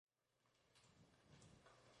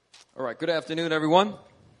All right, good afternoon, everyone.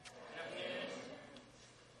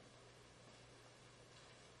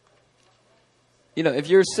 You know, if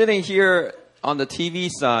you're sitting here on the TV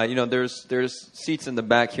side, you know, there's seats in the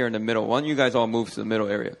back here in the middle. Why don't you guys all move to the middle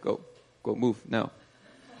area? Go move now.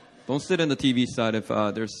 Don't sit in the TV side if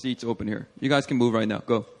there's seats open here. You guys can move right now.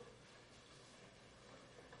 Go.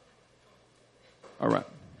 All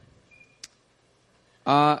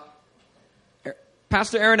right.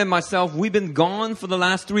 Pastor Aaron and myself, we've been gone for the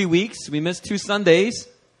last 3 weeks. We missed 2 Sundays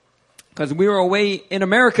because we were away in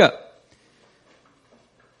America.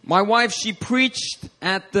 My wife, she preached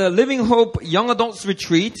at the Living Hope Young Adults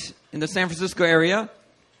Retreat in the San Francisco area.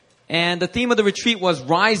 And the theme of the retreat was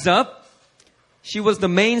Rise Up. She was the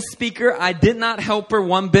main speaker. I did not help her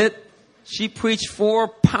one bit. She preached 4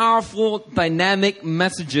 powerful, dynamic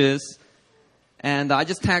messages. And I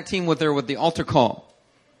just tag teamed with her with the altar call.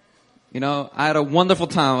 You know, I had a wonderful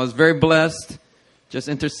time. I was very blessed, just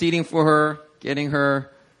interceding for her, getting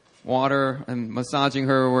her water and massaging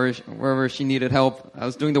her wherever she needed help. I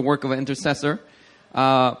was doing the work of an intercessor.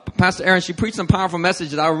 Pastor Aaron, she preached some powerful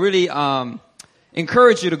messages. I really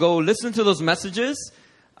encourage you to go listen to those messages.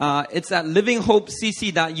 It's at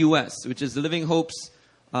livinghopecc.us, which is the Living Hope's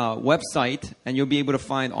website, and you'll be able to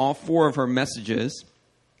find all 4 of her messages.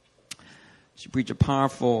 She preached a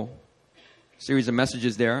powerful series of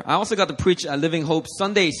messages there. I also got to preach at Living Hope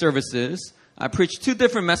Sunday services. I preached 2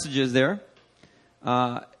 different messages there.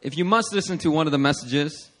 If you must listen to one of the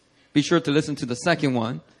messages, be sure to listen to the second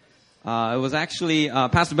one. It was actually,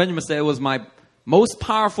 Pastor Benjamin said it was my most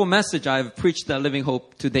powerful message I've preached at Living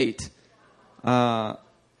Hope to date. And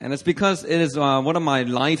it's because it is one of my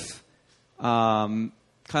life kind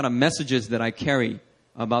of messages that I carry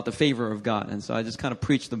about the favor of God. And so I just kind of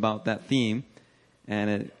preached about that theme.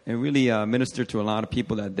 And it really ministered to a lot of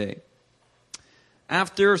people that day.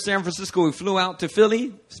 After San Francisco, we flew out to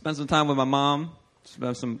Philly, spent some time with my mom,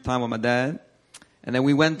 spent some time with my dad. And then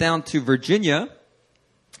we went down to Virginia.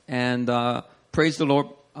 And praise the Lord,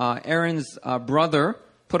 Aaron's brother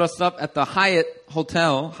put us up at the Hyatt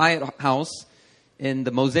House in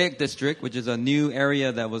the Mosaic District, which is a new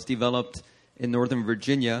area that was developed in Northern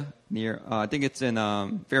Virginia near, I think it's in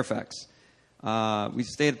Fairfax. We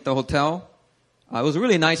stayed at the hotel. It was a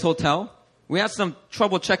really nice hotel. We had some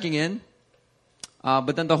trouble checking in,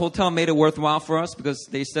 but then the hotel made it worthwhile for us because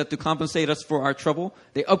they said to compensate us for our trouble,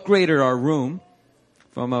 they upgraded our room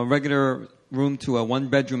from a regular room to a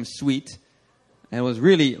 1-bedroom suite, and it was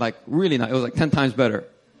really nice. It was like 10 times better.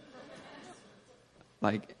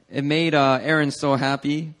 Like, it made Erin so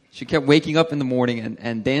happy. She kept waking up in the morning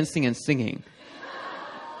and dancing and singing.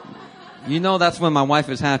 You know that's when my wife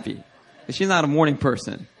is happy. She's not a morning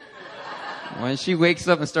person. When she wakes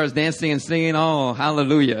up and starts dancing and singing, oh,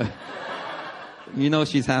 hallelujah. You know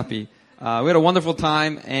she's happy. We had a wonderful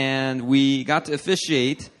time, and we got to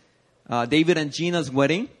officiate David and Gina's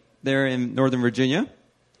wedding there in Northern Virginia.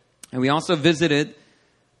 And we also visited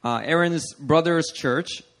Aaron's brother's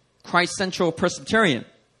church, Christ Central Presbyterian,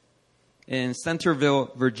 in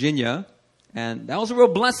Centerville, Virginia. And that was a real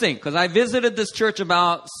blessing, because I visited this church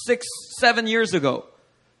about 6-7 years ago.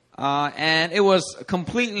 And it was a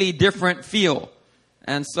completely different feel.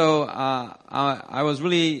 And so I was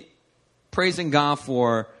really praising God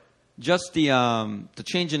for just the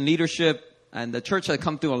change in leadership. And the church had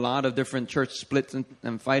come through a lot of different church splits and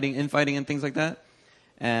infighting and things like that.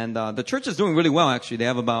 And the church is doing really well, actually. They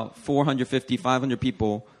have about 450, 500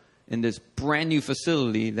 people in this brand new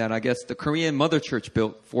facility that I guess the Korean Mother Church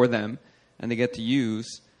built for them. And they get to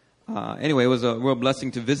use. Anyway, it was a real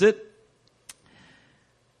blessing to visit.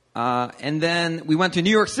 And then we went to New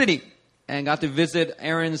York City and got to visit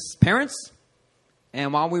Aaron's parents.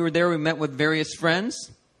 And while we were there, we met with various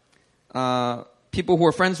friends. People who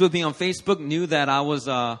were friends with me on Facebook knew that I was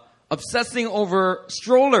obsessing over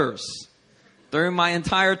strollers during my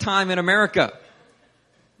entire time in America.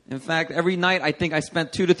 In fact, every night I think I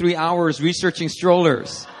spent 2 to 3 hours researching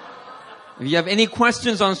strollers. If you have any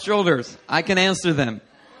questions on strollers, I can answer them.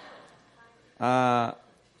 But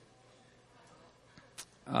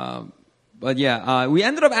yeah, we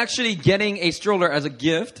ended up actually getting a stroller as a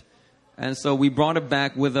gift. And so we brought it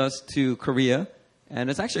back with us to Korea. And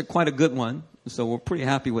it's actually quite a good one. So we're pretty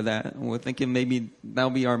happy with that. And we're thinking maybe that'll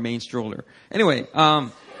be our main stroller. Anyway,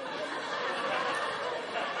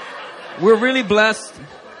 we're really blessed.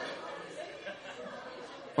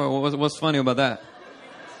 Well, what's funny about that?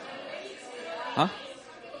 Huh?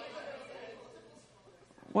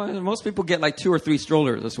 Well, most people get like 2 or 3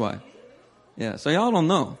 strollers. That's why. Yeah, so y'all don't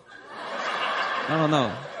know. I don't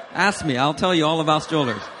know. Ask me. I'll tell you all about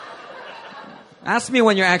strollers. Ask me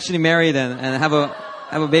when you're actually married and have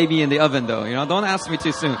a baby in the oven, though. You know, don't ask me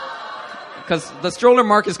too soon. because the stroller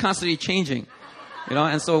market is constantly changing, you know,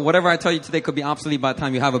 and so whatever I tell you today could be obsolete by the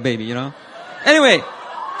time you have a baby, you know. Anyway,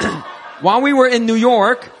 while we were in New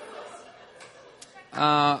York,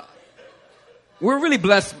 we're really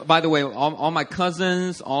blessed, by the way, all my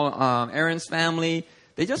cousins, all Aaron's family.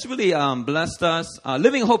 They just really blessed us.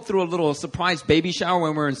 Living Hope threw a little surprise baby shower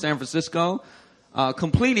when we were in San Francisco.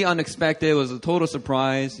 Completely unexpected. It was a total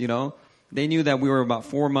surprise, you know. They knew that we were about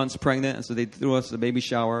 4 months pregnant, and so they threw us a baby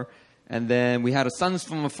shower. And then we had a Sons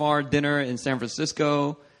from Afar dinner in San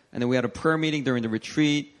Francisco. And then we had a prayer meeting during the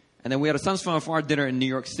retreat. And then we had a Sons from Afar dinner in New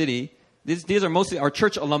York City. These are mostly our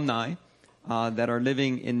church alumni that are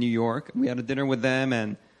living in New York. We had a dinner with them,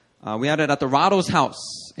 and we had it at the Ratto's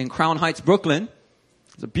house in Crown Heights, Brooklyn.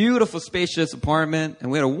 It's a beautiful, spacious apartment,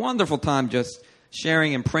 and we had a wonderful time just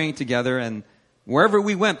sharing and praying together. And wherever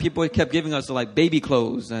we went, people kept giving us like baby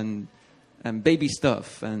clothes and baby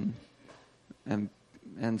stuff and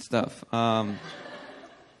stuff. And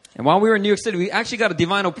while we were in New York City, we actually got a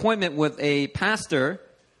divine appointment with a pastor.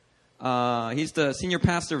 He's the senior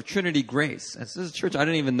pastor of Trinity Grace. This is a church I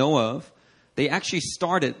didn't even know of. They actually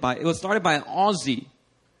it was started by an Aussie.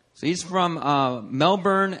 So he's from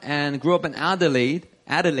Melbourne and grew up in Adelaide.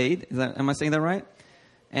 Am I saying that right?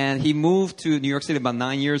 And he moved to New York City about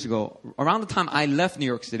 9 years ago. Around the time I left New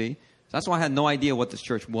York City. So that's why I had no idea what this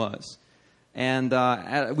church was. And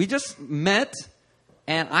we just met,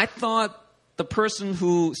 and I thought the person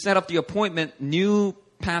who set up the appointment knew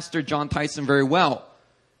Pastor John Tyson very well.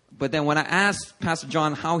 But then when I asked Pastor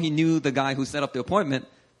John how he knew the guy who set up the appointment,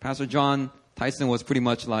 Pastor John Tyson was pretty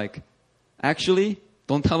much like, actually,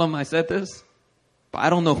 don't tell him I said this, but I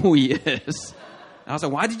don't know who he is. And I was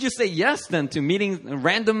like, why did you say yes then to meeting a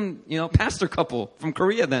random, you know, pastor couple from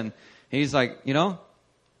Korea then? And he's like, you know,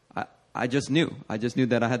 I just knew. I just knew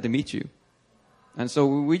that I had to meet you. And so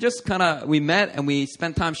we just we met and we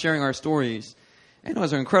spent time sharing our stories. And it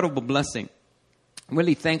was an incredible blessing. I'm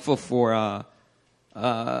really thankful for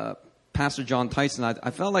Pastor John Tyson.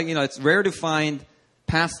 I felt like, you know, it's rare to find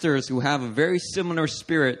pastors who have a very similar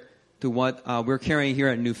spirit to what we're carrying here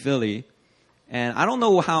at New Philly. And I don't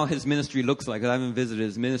know how his ministry looks like, 'cause I haven't visited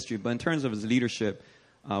his ministry. But in terms of his leadership,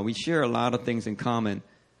 we share a lot of things in common.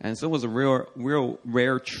 And so it was a real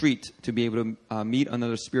rare treat to be able to meet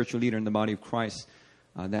another spiritual leader in the body of Christ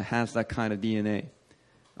that has that kind of DNA.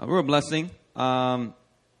 Real blessing.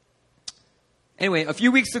 Anyway, a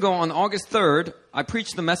few weeks ago on August 3rd, I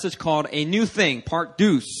preached a message called A New Thing, Part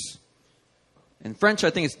Deux. In French, I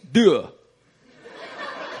think it's deux.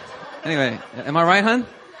 Anyway, am I right, hon?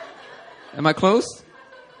 Am I close?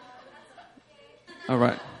 All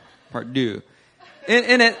right. Part deux.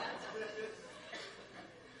 In it.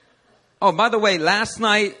 Oh, by the way, last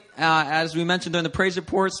night, as we mentioned during the praise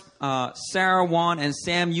reports, Sarah, Juan, and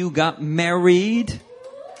Sam Yu got married.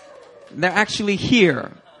 They're actually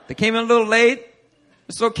here. They came in a little late.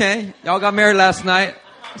 It's okay. Y'all got married last night.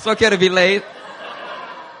 It's okay to be late.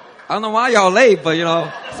 I don't know why y'all late, but you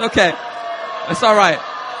know, it's okay. It's all right.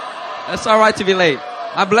 It's all right to be late.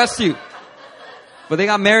 I bless you. But they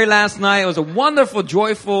got married last night. It was a wonderful,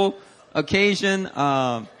 joyful occasion.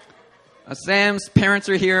 Sam's parents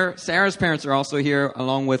are here. Sarah's parents are also here,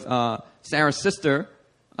 along with Sarah's sister.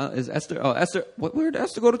 Is Esther? Oh, Esther. Where did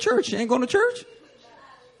Esther go to church? She ain't going to church?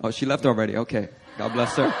 Oh, she left already. Okay. God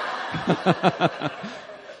bless her.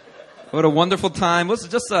 What a wonderful time. It was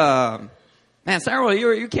just, man, Sarah,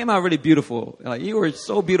 you came out really beautiful. You were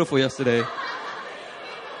so beautiful yesterday.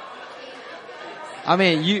 I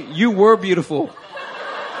mean, you were beautiful.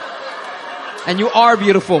 And you are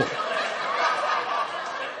beautiful.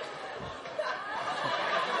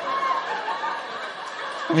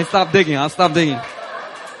 Let me stop digging. I'll stop digging.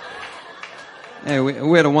 Hey,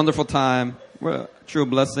 we had a wonderful time. We're a true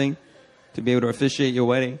blessing to be able to officiate your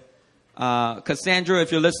wedding. Cassandra,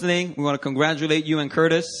 if you're listening, we want to congratulate you and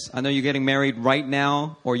Curtis. I know you're getting married right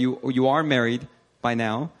now, or you are married by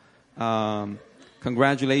now.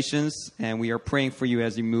 Congratulations, and we are praying for you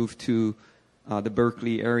as you move to the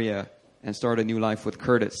Berkeley area and start a new life with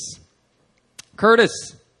Curtis.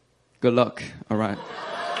 Curtis, good luck. All right.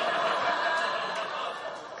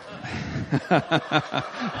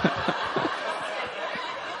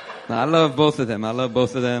 I love both of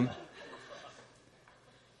them.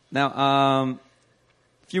 Now, a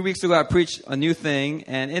few weeks ago, I preached a new thing,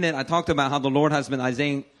 and in it, I talked about how the Lord has been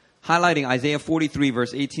highlighting Isaiah 43,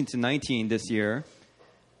 verse 18 to 19 this year.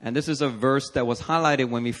 And this is a verse that was highlighted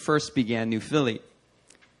when we first began New Philly.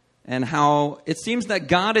 And how it seems that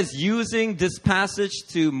God is using this passage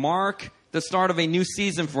to mark the start of a new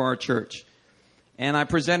season for our church. And I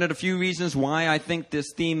presented a few reasons why I think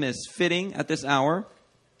this theme is fitting at this hour.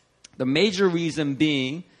 The major reason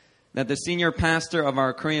being that the senior pastor of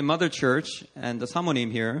our Korean mother church and the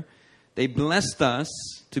samonim here, they blessed us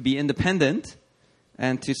to be independent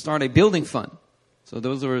and to start a building fund. So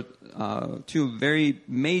those are two very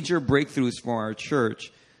major breakthroughs for our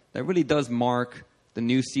church that really does mark the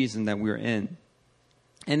new season that we're in.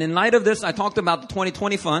 And in light of this, I talked about the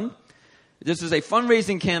 2020 fund. This is a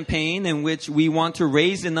fundraising campaign in which we want to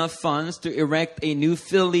raise enough funds to erect a new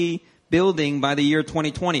Philly building by the year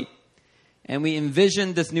 2020. And we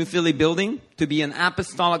envision this new Philly building to be an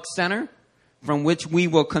apostolic center from which we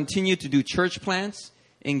will continue to do church plants,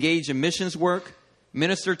 engage in missions work,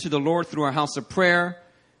 minister to the Lord through our house of prayer,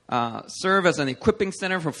 serve as an equipping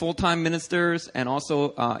center for full-time ministers and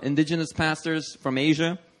also indigenous pastors from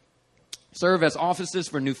Asia, serve as offices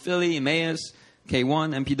for New Philly, Emmaus,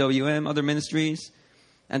 K1, MPWM, other ministries,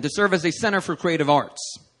 and to serve as a center for creative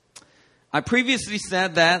arts. I previously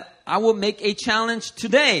said that I will make a challenge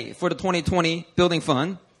today for the 2020 Building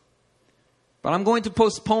Fund, but I'm going to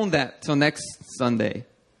postpone that till next Sunday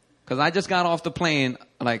because I just got off the plane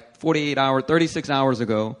like 36 hours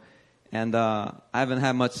ago, and I haven't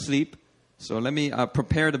had much sleep. So let me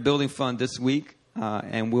prepare the Building Fund this week,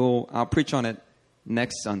 and I'll preach on it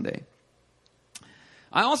next Sunday.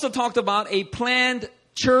 I also talked about a planned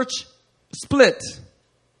church split.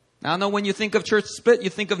 Now, I know when you think of church split, you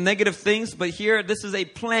think of negative things, but here, this is a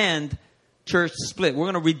planned church split.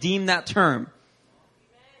 We're going to redeem that term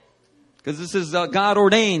because this is a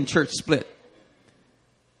God-ordained church split,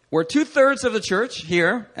 where 2/3 of the church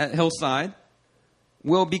here at Hillside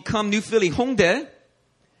will become New Philly Hongdae,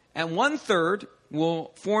 and 1/3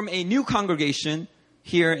 will form a new congregation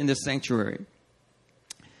here in this sanctuary.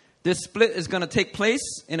 This split is going to take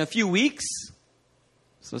place in a few weeks.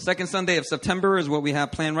 So second Sunday of September is what we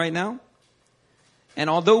have planned right now.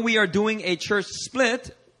 And although we are doing a church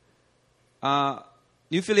split,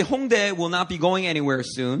 New Philly Hongdae will not be going anywhere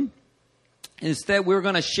soon. Instead, we're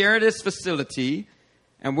going to share this facility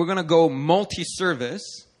and we're going to go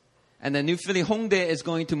multi-service. And then New Philly Hongdae is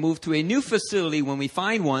going to move to a new facility when we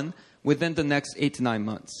find one within the next 8 to 9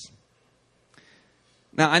 months.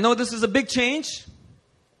 Now, I know this is a big change,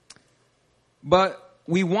 but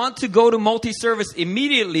we want to go to multi-service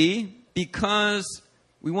immediately because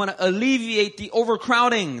we want to alleviate the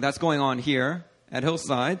overcrowding that's going on here at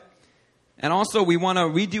Hillside. And also, we want to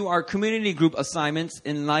redo our community group assignments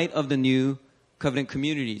in light of the new covenant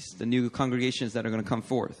communities, the new congregations that are going to come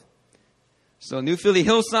forth. So, New Philly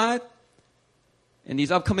Hillside, in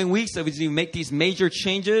these upcoming weeks, as we make these major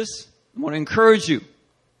changes, I want to encourage you.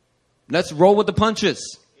 Let's roll with the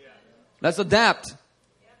punches. Let's adapt.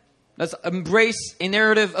 Let's embrace a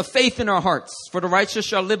narrative of faith in our hearts. For the righteous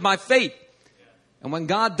shall live by faith. And when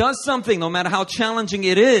God does something, no matter how challenging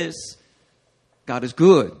it is, God is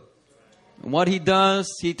good. And what He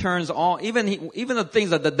does, He turns all, even the things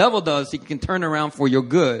that the devil does, He can turn around for your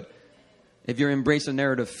good. If you embrace a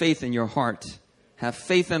narrative of faith in your heart. Have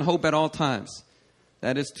faith and hope at all times.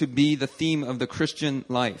 That is to be the theme of the Christian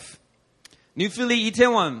life. New Philly,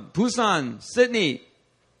 Itaewon, Busan, Sydney,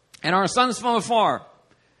 and our sons from afar.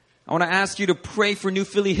 I want to ask you to pray for New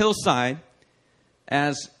Philly Hillside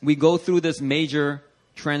as we go through this major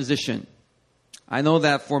transition. I know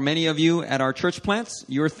that for many of you at our church plants,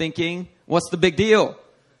 you're thinking, what's the big deal?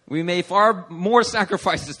 We made far more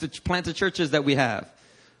sacrifices to plant the churches that we have.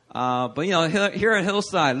 But you know, here at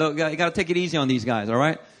Hillside, look, you got to take it easy on these guys, all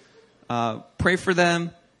right? Pray for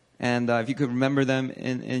them, and if you could remember them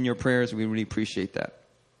in your prayers, we really appreciate that.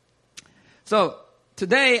 So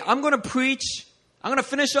today, I'm going to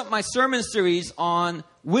finish up my sermon series on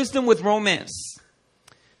wisdom with romance.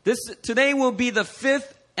 Today will be the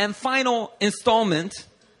 5th and final installment.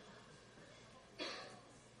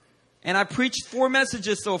 And I preached 4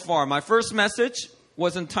 messages so far. My first message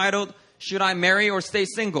was entitled, Should I Marry or Stay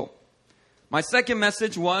Single? My second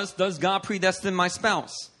message was, Does God Predestine My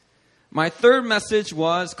Spouse? My third message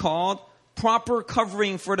was called, Proper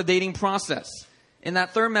Covering for the Dating Process. In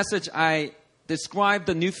that third message, I described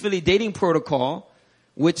the New Philly dating protocol,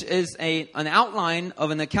 which is an outline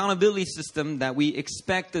of an accountability system that we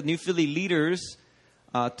expect the New Philly leaders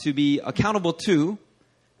to be accountable to,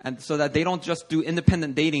 and so that they don't just do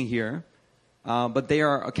independent dating here, but they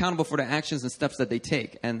are accountable for the actions and steps that they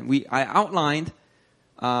take. And I outlined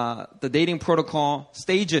the dating protocol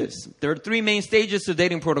stages. There are 3 main stages to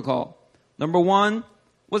dating protocol. Number 1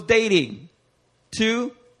 was dating.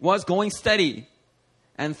 2 was going steady.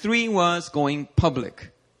 And 3 was going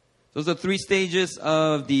public. Those are 3 stages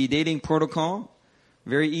of the dating protocol.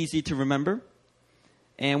 Very easy to remember.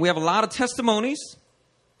 And we have a lot of testimonies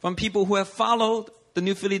from people who have followed the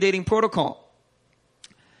New Philly dating protocol.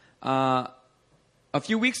 A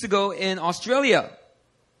few weeks ago in Australia,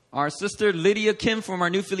 Our sister Lydia Kim from our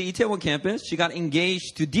New Philly Itaewon campus, she got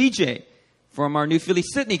engaged to DJ from our New Philly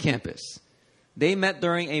Sydney campus. They met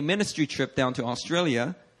during a ministry trip down to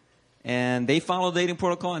Australia, and they followed the dating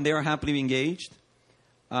protocol, and they are happily engaged.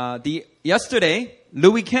 Yesterday,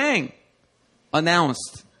 Louis Kang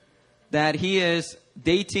announced that he is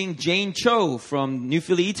dating Jane Cho from New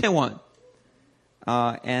Philly Itaewon.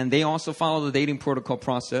 And they also follow the dating protocol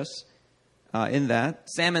process in that.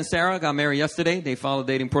 Sam and Sarah got married yesterday. They followed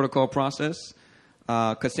the dating protocol process.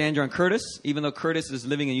 Cassandra and Curtis, even though Curtis is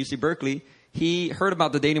living in UC Berkeley, he heard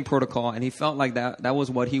about the dating protocol and he felt like that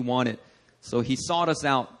was what he wanted. So he sought us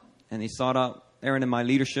out, and he sought out Aaron and my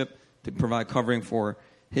leadership to provide covering for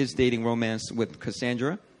his dating romance with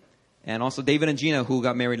Cassandra. And also David and Gina, who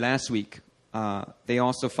got married last week, they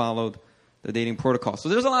also followed the dating protocol. So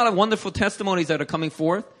there's a lot of wonderful testimonies that are coming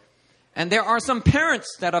forth. And there are some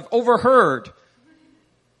parents that have overheard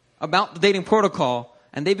about the dating protocol,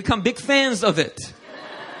 and they become big fans of it.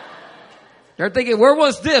 They're thinking, where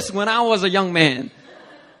was this when I was a young man?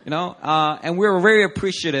 And we're very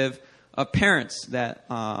appreciative of parents that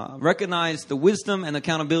recognize the wisdom and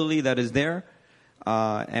accountability that is there.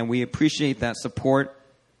 And we appreciate that support.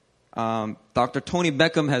 Dr. Tony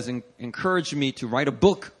Beckham has encouraged me to write a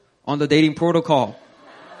book on the dating protocol.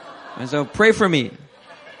 And so pray for me.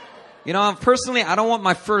 Personally, I don't want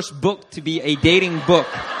my first book to be a dating book.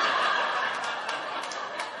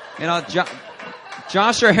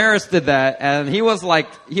 Joshua Harris did that, and he was like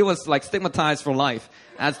stigmatized for life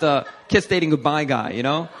as the kiss dating goodbye guy,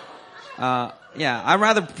 I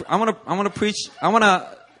want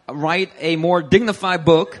to write a more dignified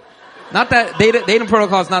book. Not that dating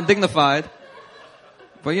protocol is not dignified,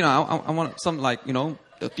 but I want something like,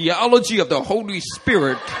 the theology of the Holy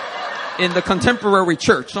Spirit in the contemporary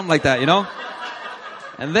church, something like that,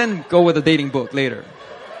 and then go with a dating book later.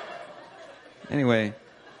 Anyway,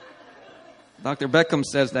 Dr. Beckham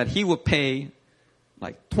says that he would pay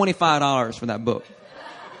like $25 for that book.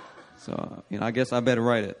 So, I guess I better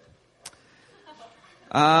write it.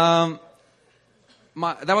 That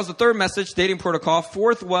was the third message, dating protocol.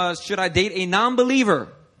 Fourth was, should I date a non-believer?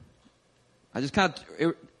 I just kind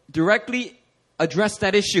of directly addressed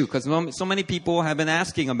that issue because so many people have been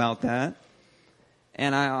asking about that.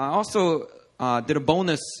 And I also did a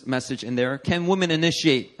bonus message in there. Can women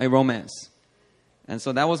initiate a romance? And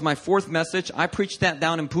so that was my fourth message. I preached that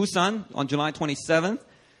down in Busan on July 27th.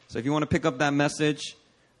 So if you want to pick up that message,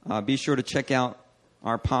 be sure to check out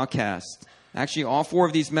our podcast. Actually, all four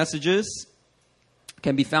of these messages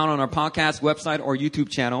can be found on our podcast website or YouTube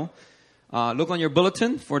channel. Look on your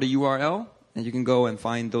bulletin for the URL, and you can go and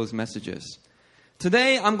find those messages.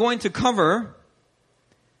 Today, I'm going to cover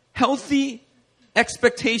healthy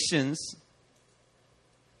expectations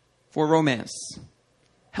for romance.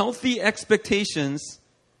 Healthy expectations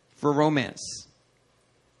for romance.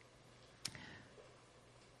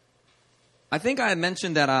 I think I had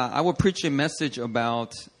mentioned that I would preach a message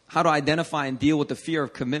about how to identify and deal with the fear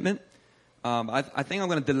of commitment. I think I'm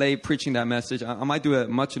going to delay preaching that message. I might do it at a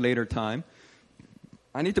much later time.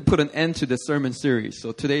 I need to put an end to this sermon series,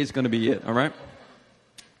 so today is going to be it, all right?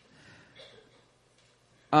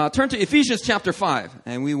 Turn to Ephesians chapter 5,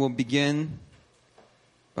 and we will begin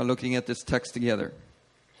by looking at this text together.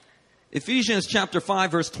 Ephesians chapter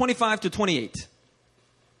 5, verse 25 to 28.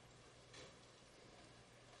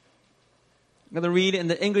 I'm going to read in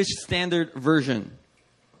the English Standard Version.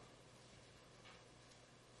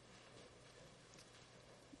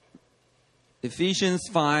 Ephesians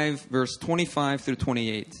 5, verse 25 through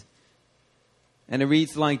 28. And it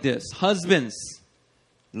reads like this. Husbands,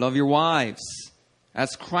 love your wives,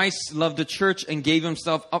 as Christ loved the church and gave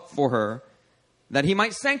himself up for her, that he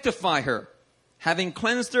might sanctify her, having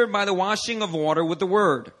cleansed her by the washing of water with the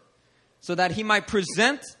word, so that he might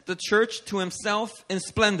present the church to himself in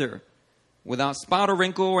splendor, without spot or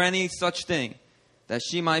wrinkle or any such thing, that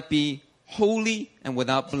she might be holy and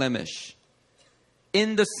without blemish.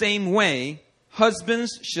 In the same way,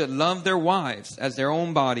 husbands should love their wives as their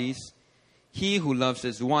own bodies. He who loves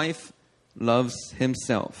his wife loves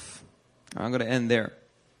himself. I'm going to end there.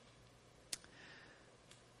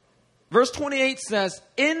 Verse 28 says,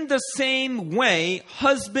 in the same way,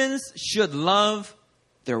 husbands should love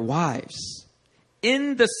their wives.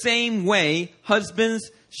 In the same way, husbands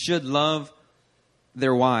should love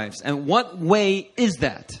their wives. And what way is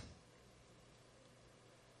that?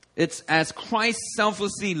 It's as Christ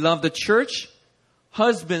selflessly loved the church,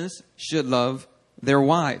 husbands should love their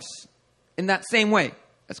wives. In that same way,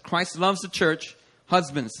 as Christ loves the church,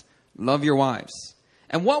 husbands, love your wives.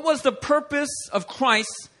 And what was the purpose of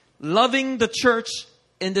Christ loving the church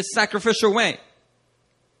in this sacrificial way?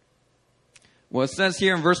 Well, it says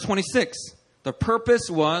here in verse 26, the purpose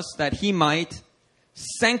was that he might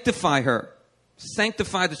sanctify her,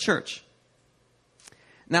 sanctify the church.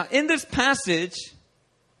 Now, in this passage,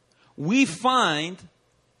 we find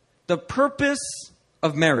the purpose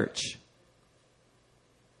of marriage.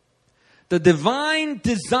 The divine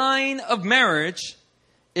design of marriage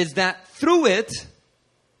is that through it,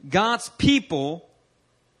 God's people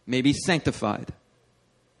may be sanctified.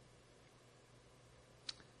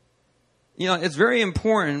 You know, it's very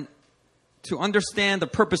important to understand the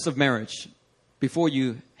purpose of marriage before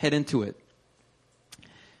you head into it.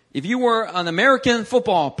 If you were an American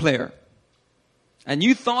football player and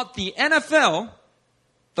you thought the NFL,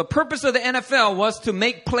 the purpose of the NFL was to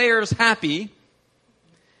make players happy,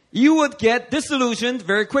 you would get disillusioned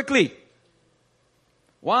very quickly.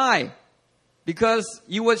 Why? Because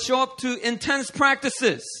you would show up to intense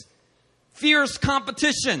practices, fierce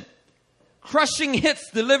competition, crushing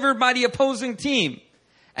hits delivered by the opposing team.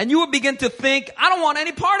 And you would begin to think, I don't want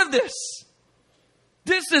any part of this.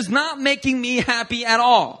 This is not making me happy at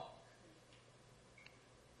all.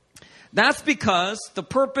 That's because the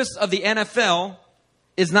purpose of the NFL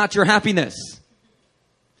is not your happiness.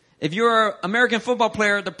 If you're an American football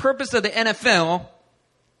player, the purpose of the NFL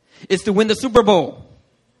is to win the Super Bowl,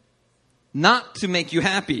 not to make you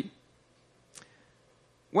happy.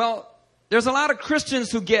 Well, there's a lot of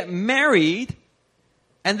Christians who get married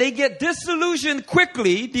and they get disillusioned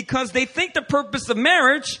quickly because they think the purpose of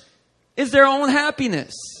marriage is their own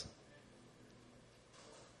happiness.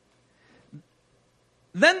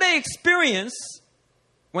 Then they experience,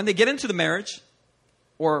 when they get into the marriage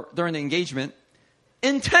or during the engagement,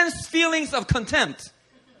 intense feelings of contempt,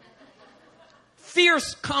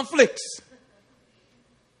 fierce conflicts,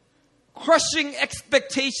 crushing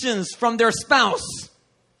expectations from their spouse.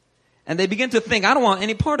 And they begin to think, I don't want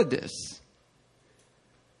any part of this.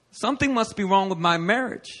 Something must be wrong with my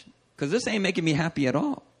marriage because this ain't making me happy at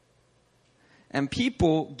all. And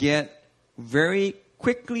people get very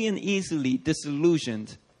quickly and easily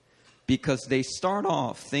disillusioned because they start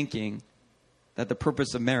off thinking that the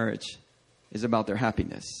purpose of marriage is about their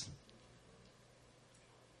happiness.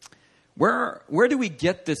 Where do we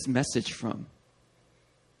get this message from?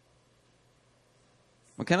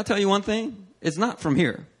 Well, can I tell you one thing? It's not from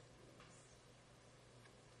here.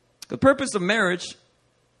 The purpose of marriage,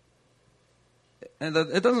 and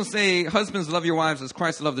it doesn't say, husbands, love your wives as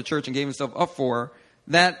Christ loved the church and gave himself up for,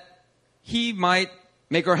 that he might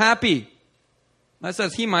make her happy. That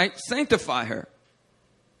says he might sanctify her.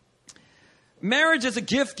 Marriage is a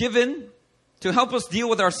gift given to help us deal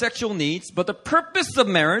with our sexual needs, but the purpose of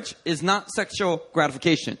marriage is not sexual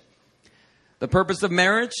gratification. The purpose of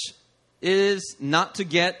marriage is not to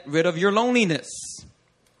get rid of your loneliness.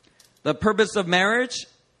 The purpose of marriage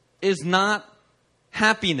is not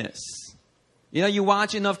happiness. You know, you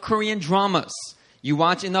watch enough Korean dramas. You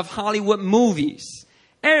watch enough Hollywood movies.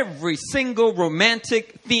 Every single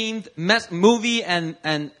romantic themed movie and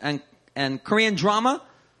Korean drama,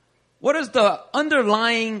 what is the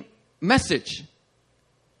underlying message?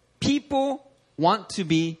 People want to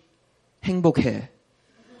be 행복해.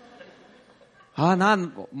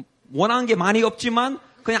 난 원하는 게 많이 없지만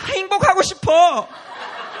그냥 행복하고 싶어.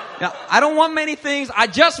 I don't want many things. I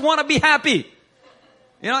just want to be happy.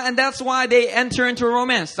 You know, and that's why they enter into a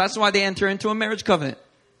romance. That's why they enter into a marriage covenant.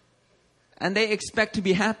 And they expect to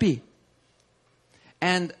be happy.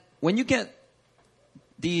 And when you get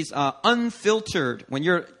these unfiltered, when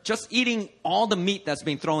you're just eating all the meat that's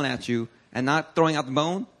being thrown at you and not throwing out the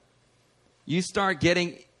bone, you start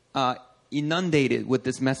getting inundated with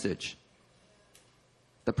this message.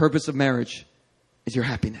 The purpose of marriage is your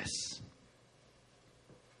happiness.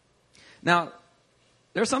 Now,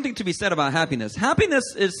 there's something to be said about happiness. Happiness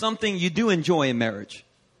is something you do enjoy in marriage.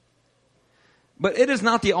 But it is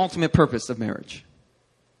not the ultimate purpose of marriage.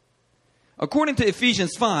 According to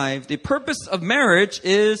Ephesians 5, the purpose of marriage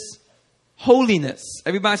is holiness.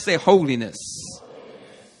 Everybody say holiness.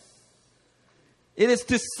 It is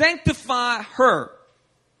to sanctify her.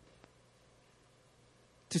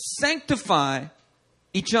 To sanctify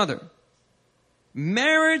each other.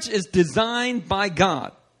 Marriage is designed by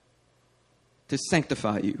God to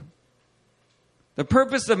sanctify you. The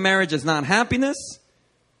purpose of marriage is not happiness.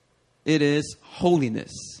 It is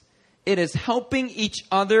holiness. It is helping each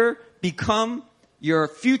other become your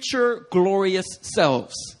future glorious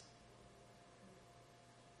selves.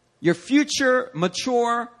 Your future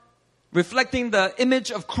mature, reflecting the image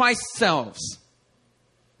of Christ's selves.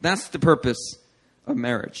 That's the purpose of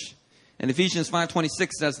marriage. And Ephesians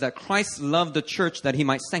 5:26 says that Christ loved the church that he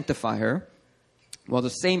might sanctify her. Well, the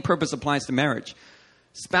same purpose applies to marriage.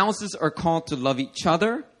 Spouses are called to love each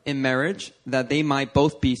other in marriage that they might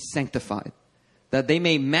both be sanctified, that they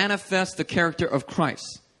may manifest the character of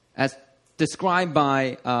Christ, as described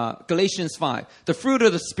by Galatians 5, the fruit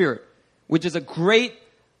of the Spirit, which is a great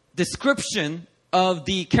description of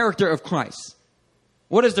the character of Christ.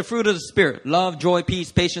 What is the fruit of the Spirit? Love, joy,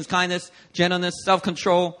 peace, patience, kindness, gentleness,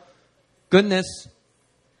 self-control, goodness,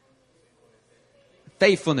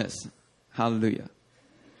 faithfulness. Hallelujah.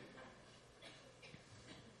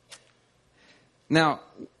 Now,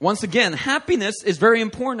 once again, happiness is very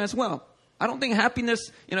important as well. I don't think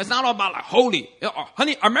happiness, it's not all about like holy.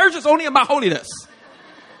 Honey, our marriage is only about holiness.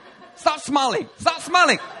 Stop smiling. Stop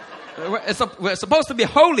smiling. We're supposed to be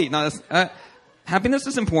holy. Now, happiness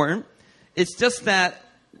is important. It's just that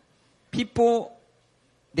people,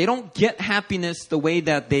 they don't get happiness the way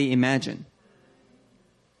that they imagine.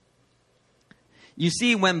 You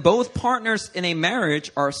see, when both partners in a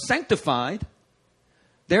marriage are sanctified,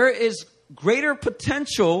 there is greater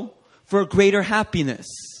potential for greater happiness.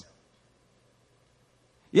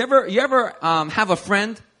 You ever have a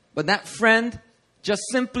friend, but that friend just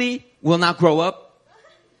simply will not grow up?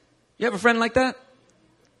 You have a friend like that?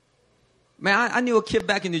 Man, I knew a kid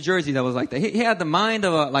back in New Jersey that was like that. He had the mind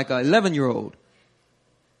of an 11-year-old.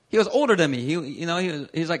 He was older than me. He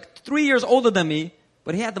was like 3 years older than me,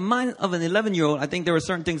 but he had the mind of an 11-year-old. I think there were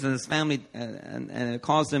certain things in his family, and it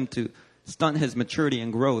caused him to stunt his maturity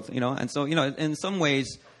and growth. And so in some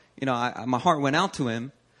ways, my heart went out to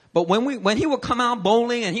him. But when he would come out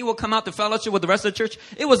bowling and he would come out to fellowship with the rest of the church,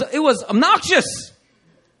 it was obnoxious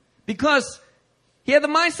because he had the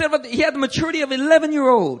mindset he had the maturity of an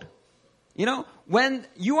 11-year-old. When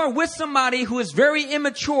you are with somebody who is very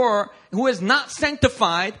immature, who is not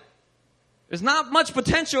sanctified, there's not much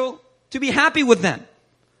potential to be happy with them.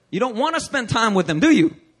 You don't want to spend time with them, do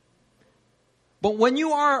you? But when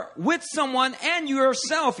you are with someone and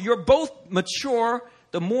yourself, you're both mature,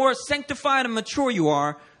 the more sanctified and mature you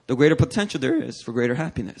are, the greater potential there is for greater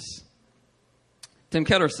happiness. Tim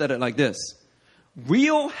Keller said it like this: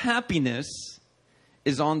 real happiness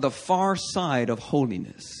is on the far side of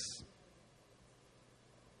holiness.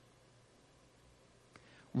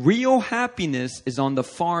 Real happiness is on the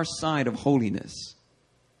far side of holiness.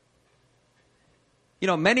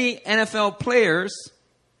 Many NFL players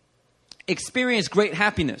experience great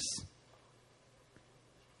happiness.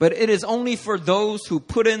 But it is only for those who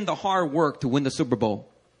put in the hard work to win the Super Bowl.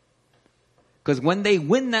 Because when they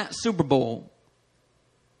win that Super Bowl,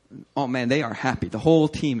 oh man, they are happy. The whole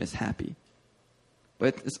team is happy.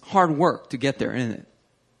 But it's hard work to get there, isn't it?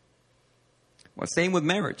 Well, same with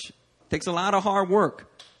marriage. It takes a lot of hard work.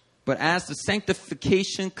 But as the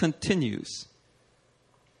sanctification continues,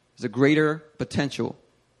 there's a greater potential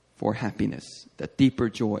for happiness, that deeper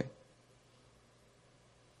joy.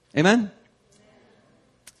 Amen?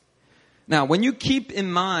 Now, when you keep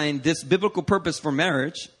in mind this biblical purpose for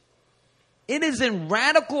marriage, it is in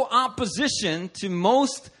radical opposition to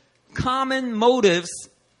most common motives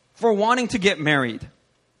for wanting to get married.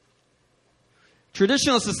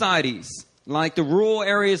 Traditional societies, like the rural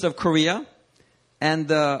areas of Korea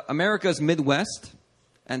and America's Midwest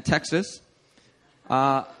and Texas,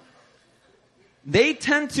 they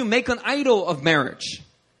tend to make an idol of marriage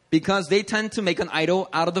because they tend to make an idol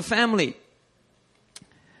out of the family.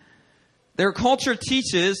 Their culture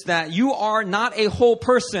teaches that you are not a whole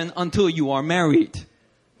person until you are married.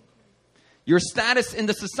 Your status in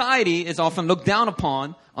the society is often looked down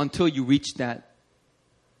upon until you reach that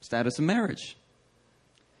status of marriage.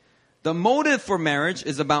 The motive for marriage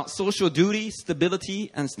is about social duty, stability,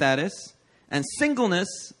 and status. And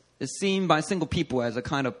singleness is seen by single people as a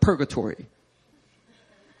kind of purgatory.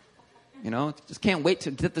 Just can't wait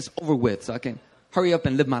to get this over with so I can hurry up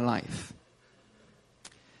and live my life.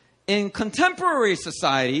 In contemporary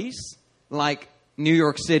societies, like New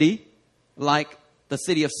York City, like the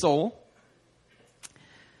city of Seoul,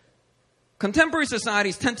 contemporary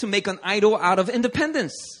societies tend to make an idol out of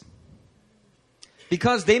independence.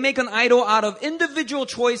 Because they make an idol out of individual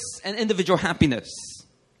choice and individual happiness.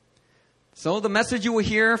 So the message you will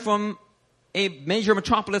hear from a major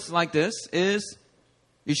metropolis like this is,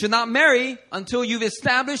 you should not marry until you've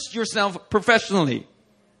established yourself professionally.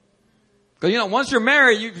 Because, once you're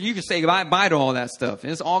married, you can say bye to all that stuff.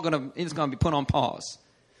 And it's going to be put on pause.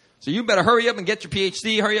 So you better hurry up and get your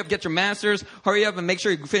PhD, hurry up, get your master's, hurry up and make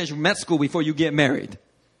sure you finish med school before you get married.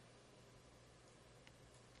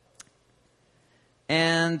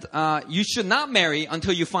 And you should not marry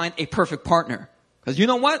until you find a perfect partner. Because you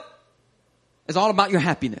know what? It's all about your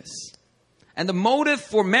happiness. And the motive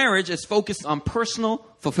for marriage is focused on personal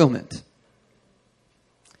fulfillment.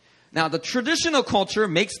 Now, the traditional culture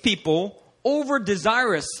makes people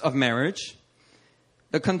over-desirous of marriage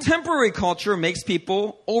The contemporary culture makes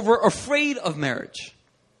people over afraid of marriage.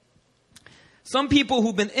 Some people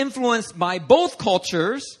who've been influenced by both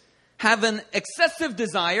cultures have an excessive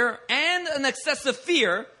desire and an excessive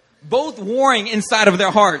fear, both warring inside of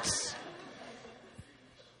their hearts.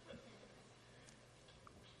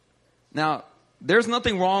 Now, there's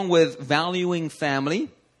nothing wrong with valuing family.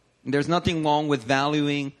 There's nothing wrong with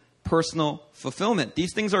valuing personal fulfillment.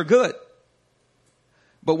 These things are good.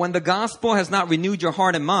 But when the gospel has not renewed your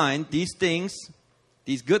heart and mind, these things,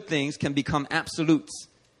 these good things, can become absolutes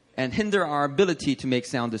and hinder our ability to make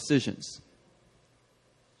sound decisions.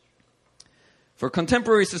 For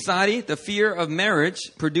contemporary society, the fear of marriage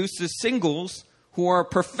produces singles who are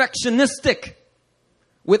perfectionistic,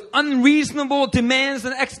 with unreasonable demands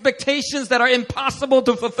and expectations that are impossible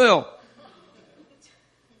to fulfill.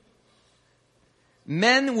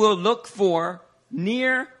 Men will look for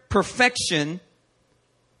near perfection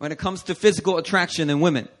when it comes to physical attraction in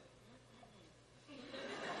women.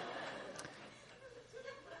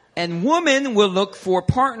 And women will look for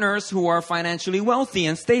partners who are financially wealthy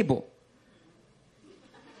and stable.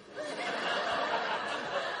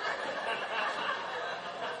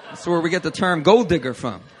 That's where we get the term gold digger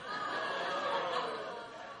from.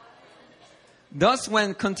 Thus,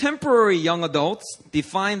 when contemporary young adults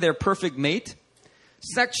define their perfect mate,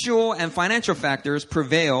 sexual and financial factors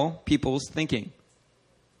prevail people's thinking.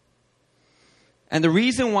 And the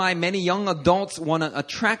reason why many young adults want an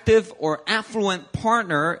attractive or affluent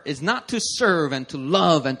partner is not to serve and to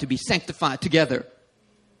love and to be sanctified together.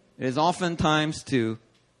 It is oftentimes to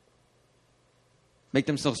make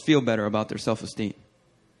themselves feel better about their self-esteem.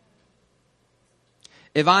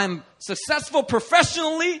 If I'm successful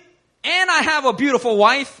professionally and I have a beautiful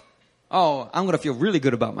wife, I'm going to feel really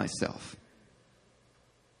good about myself.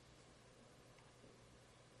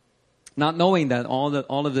 Not knowing that all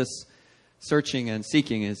of this searching and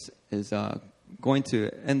seeking is going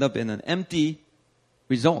to end up in an empty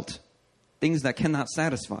result. Things that cannot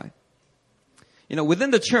satisfy.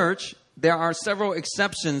 Within the church, there are several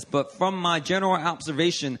exceptions, but from my general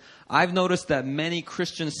observation, I've noticed that many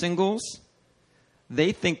Christian singles,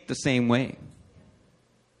 they think the same way.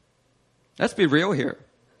 Let's be real here.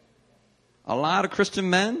 A lot of Christian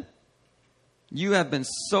men, you have been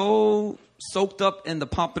so soaked up in the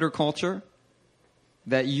popular culture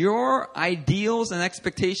that your ideals and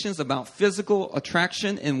expectations about physical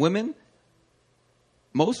attraction in women,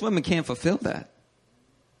 most women can't fulfill that.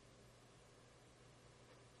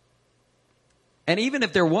 And even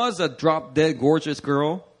if there was a drop-dead gorgeous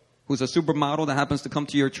girl who's a supermodel that happens to come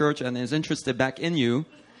to your church and is interested back in you,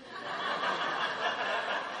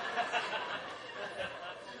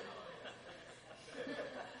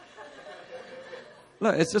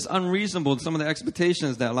 look, it's just unreasonable, some of the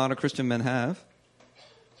expectations that a lot of Christian men have.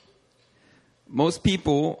 Most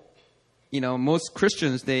people, most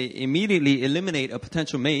Christians, they immediately eliminate a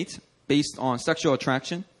potential mate based on sexual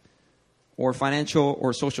attraction or financial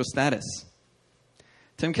or social status.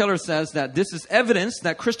 Tim Keller says that this is evidence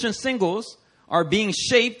that Christian singles are being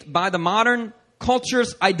shaped by the modern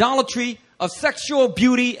culture's idolatry of sexual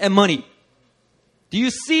beauty and money. Do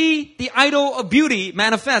you see the idol of beauty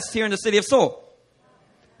manifest here in the city of Seoul?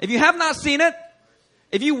 If you have not seen it,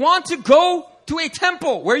 if you want to go to a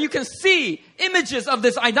temple where you can see images of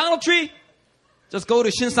this idolatry, just go to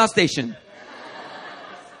Shinsa Station.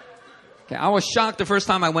 Okay, I was shocked the first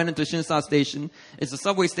time I went into Shinsa Station. It's a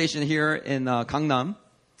subway station here in Gangnam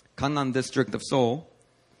district of Seoul.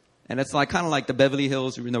 And it's kind of like the Beverly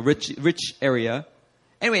Hills, rich area.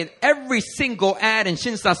 Anyway, every single ad in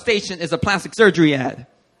Shinsa Station is a plastic surgery ad.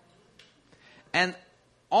 And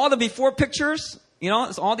all the before pictures,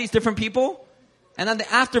 it's all these different people. And then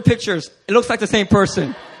the after pictures, it looks like the same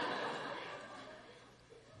person.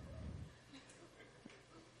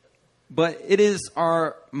 But it is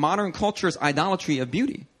our modern culture's idolatry of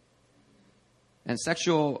beauty and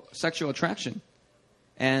sexual attraction.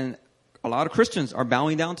 And a lot of Christians are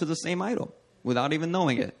bowing down to the same idol without even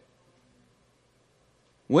knowing it.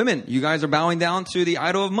 Women, you guys are bowing down to the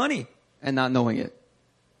idol of money and not knowing it.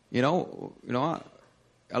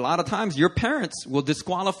 A lot of times your parents will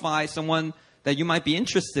disqualify someone that you might be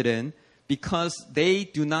interested in because they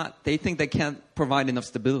think they can't provide enough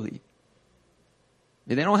stability.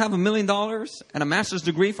 If they don't have $1 million and a master's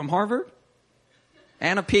degree from Harvard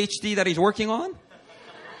and a PhD that he's working on,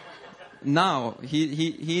 no,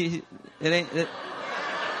 it ain't.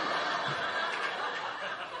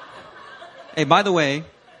 Hey, by the way,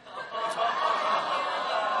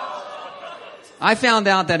 I found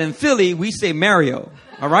out that in Philly we say Mario.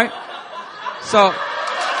 All right, so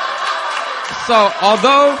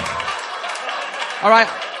although, all right,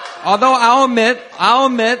 Although I'll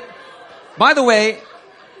admit, by the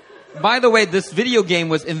way, this video game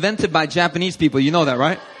was invented by Japanese people. You know that,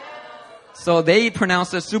 right? So they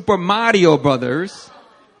pronounce it Super Mario Brothers.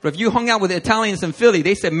 But if you hung out with the Italians in Philly,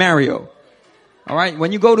 they said Mario. All right?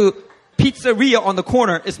 When you go to pizzeria on the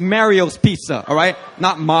corner, it's Mario's Pizza. All right?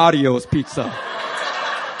 Not Mario's Pizza.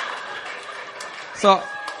 So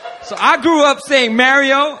I grew up saying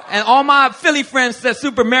Mario, and all my Philly friends said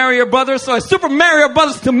Super Mario Brothers, so it's Super Mario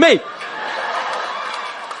Brothers to me.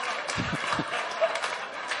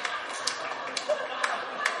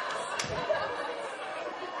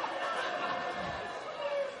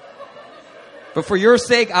 But for your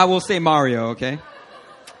sake, I will say Mario, okay?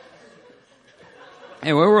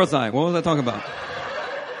 Hey, where was I? What was I talking about?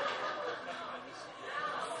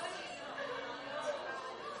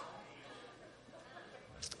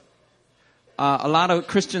 A lot of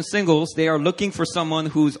Christian singles, they are looking for someone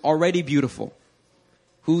who's already beautiful,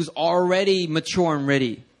 who's already mature and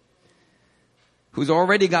ready, who's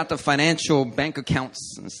already got the financial bank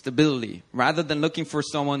accounts and stability, rather than looking for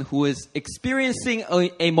someone who is experiencing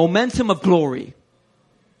a momentum of glory.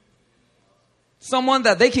 Someone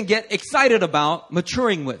that they can get excited about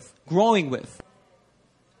maturing with, growing with,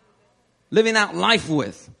 living out life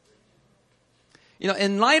with. You know,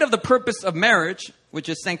 in light of the purpose of marriage, which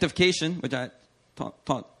is sanctification, which I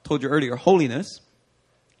told you earlier, holiness.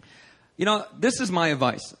 You know, this is my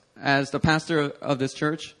advice as the pastor of this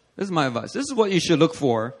church. This is my advice. This is what you should look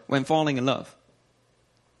for when falling in love.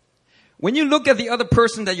 When you look at the other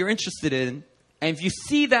person that you're interested in, and if you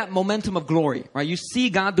see that momentum of glory, right? You see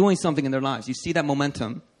God doing something in their lives. You see that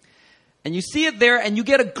momentum. And you see it there, and you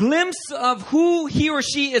get a glimpse of who he or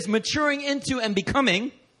she is maturing into and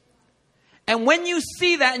becoming. And when you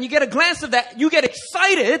see that and you get a glance of that, you get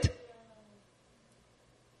excited.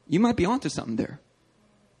 You might be onto something there.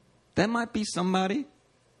 That might be somebody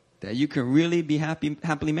that you can really be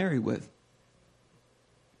happily married with.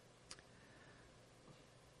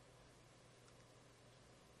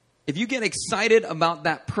 If you get excited about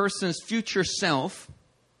that person's future self,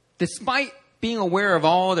 despite being aware of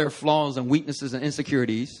all their flaws and weaknesses and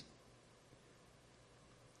insecurities,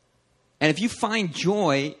 and if you find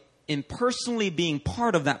joy in personally being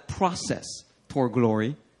part of that process toward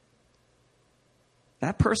glory,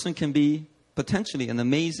 that person can be potentially an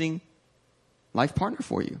amazing life partner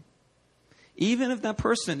for you. Even if that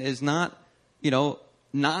person is not,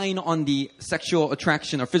 9 on the sexual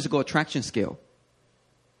attraction or physical attraction scale.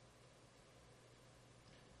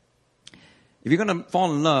 If you're going to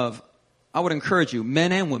fall in love, I would encourage you,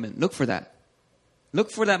 men and women, look for that.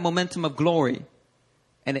 Look for that momentum of glory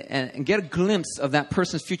and get a glimpse of that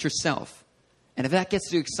person's future self. And if that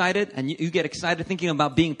gets you excited and you get excited thinking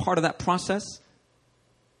about being part of that process,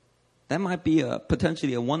 that might be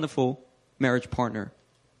potentially a wonderful marriage partner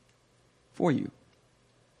for you.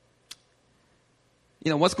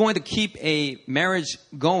 You know, what's going to keep a marriage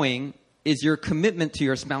going is your commitment to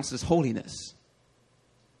your spouse's holiness.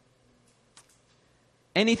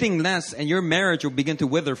 Anything less and your marriage will begin to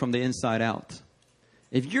wither from the inside out.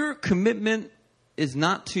 If your commitment is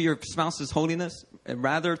not to your spouse's holiness, and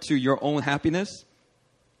rather to your own happiness,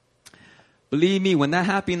 believe me, when that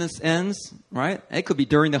happiness ends, right? It could be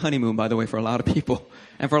during the honeymoon, by the way, for a lot of people.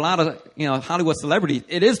 And for a lot of, Hollywood celebrities,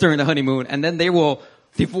 it is during the honeymoon, and then they will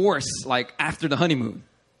divorce, like, after the honeymoon.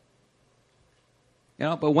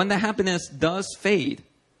 But when the happiness does fade,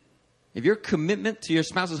 if your commitment to your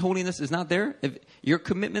spouse's holiness is not there, if your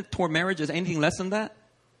commitment toward marriage is anything less than that,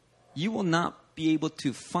 you will not be able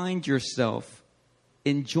to find yourself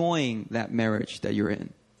enjoying that marriage that you're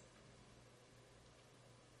in.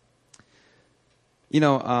 In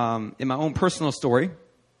my own personal story,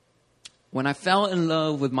 when I fell in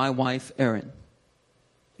love with my wife, Erin,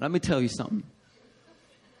 let me tell you something.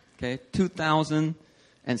 Okay,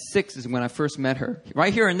 2006 is when I first met her.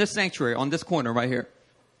 Right here in this sanctuary, on this corner right here.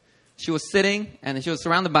 She was sitting, and she was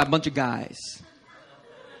surrounded by a bunch of guys.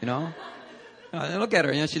 Look at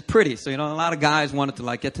her. She's pretty. So, a lot of guys wanted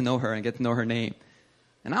to, get to know her and get to know her name.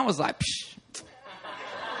 And I was like, psh.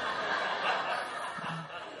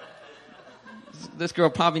 This girl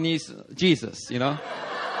probably needs Jesus, So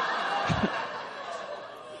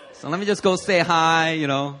let me just go say hi,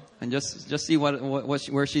 and just see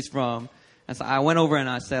where she's from. And so I went over and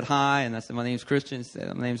I said hi, and I said, my name's Christian. She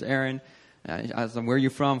said, my name's Aaron. I said, where are you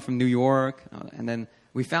from? From New York. And then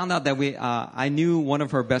we found out that I knew one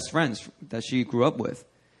of her best friends that she grew up with.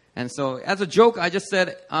 And so as a joke, I just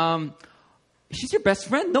said, she's your best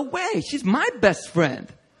friend? No way. She's my best friend.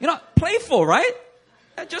 Playful, right?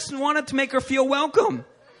 I just wanted to make her feel welcome.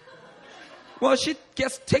 Well, she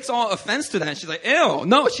takes all offense to that. And she's like, ew,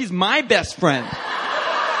 no, she's my best friend.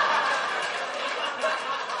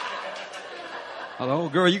 I was like, oh,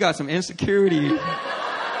 girl, you got some insecurity.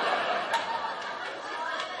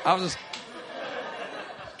 I was just...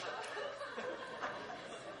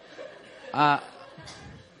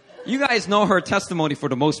 you guys know her testimony for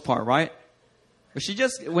the most part, right? But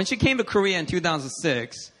when she came to Korea in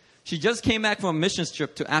 2006, she just came back from a missions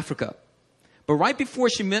trip to Africa. But right before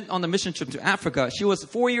she went on the mission trip to Africa, she was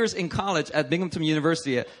 4 years in college at Binghamton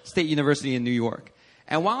University, State University in New York.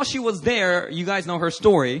 And while she was there, you guys know her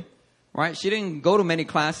story, right? She didn't go to many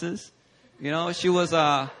classes. You know, she was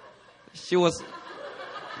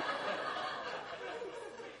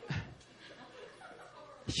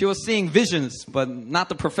seeing visions, but not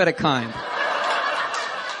the prophetic kind.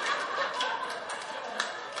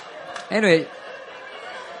 Anyway,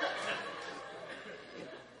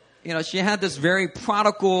 you know, she had this very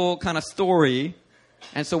prodigal kind of story.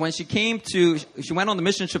 And so when she went on the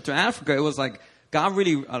mission trip to Africa, it was like God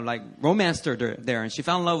really romanced her there. And she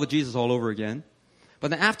fell in love with Jesus all over again.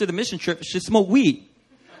 But then after the mission trip, she smoked weed.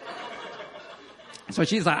 So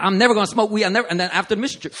she's like, I'm never going to smoke weed. And then after the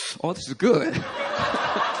mission trip, oh, this is good.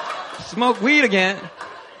 Smoked weed again.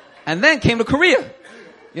 And then came to Korea.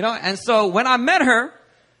 You know, and so when I met her,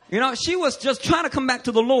 you know, she was just trying to come back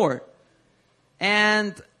to the Lord.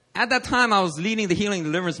 And at that time, I was leading the healing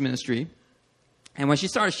and deliverance ministry. And when she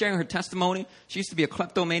started sharing her testimony, she used to be a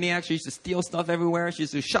kleptomaniac. She used to steal stuff everywhere. She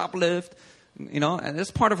used to shoplift, you know, and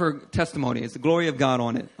that's part of her testimony. It's the glory of God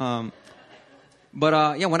on it.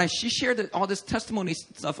 When she shared all this testimony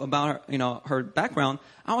stuff about her, you know, her background,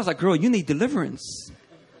 I was like, girl, you need deliverance.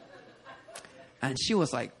 And she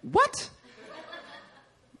was like, what?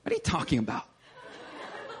 What are you talking about?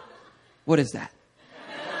 What is that?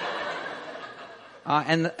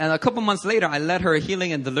 And a couple months later, I led her a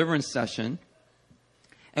healing and deliverance session.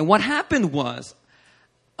 And what happened was,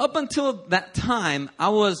 up until that time, I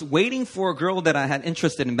was waiting for a girl that I had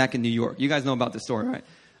interested in back in New York. You guys know about this story, right?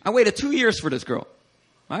 I waited 2 years for this girl.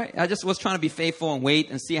 Right? I just was trying to be faithful and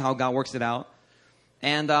wait and see how God works it out.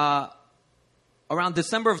 And around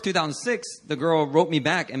December of 2006, the girl wrote me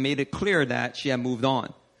back and made it clear that she had moved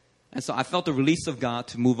on. And so I felt the release of God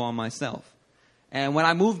to move on myself. And when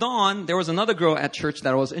I moved on, there was another girl at church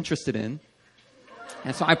that I was interested in.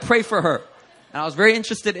 And so I prayed for her. And I was very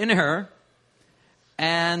interested in her.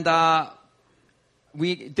 And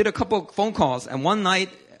we did a couple of phone calls. And one night,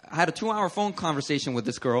 I had a 2-hour phone conversation with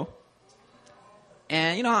this girl.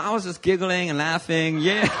 And, you know, I was just giggling and laughing.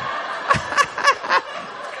 Yeah.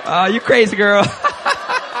 You crazy girl.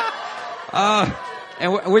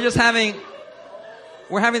 And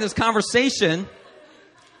we're having this conversation.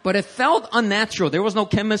 But it felt unnatural. There was no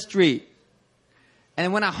chemistry.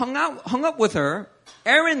 And when I hung up with her,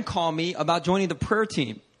 Aaron called me about joining the prayer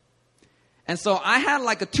team. And so I had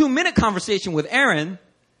like a 2-minute conversation with Aaron,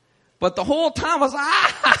 but the whole time I was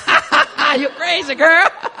like, you crazy girl.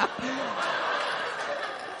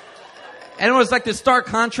 And it was like this stark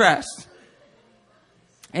contrast.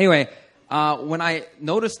 Anyway, when I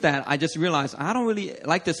noticed that, I just realized I don't really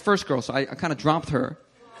like this first girl, so I kind of dropped her.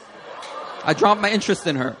 I dropped my interest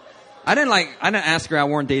in her. I didn't ask her. I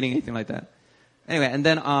weren't dating anything like that. Anyway, and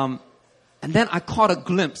then I caught a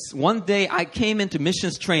glimpse. One day I came into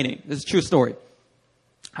missions training. This is a true story.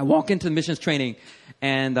 I walk into missions training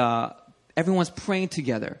and, everyone's praying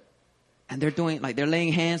together and they're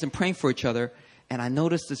laying hands and praying for each other. And I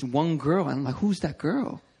noticed this one girl and I'm like, who's that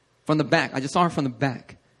girl? From the back. I just saw her from the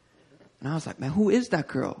back. And I was like, man, who is that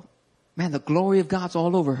girl? Man, the glory of God's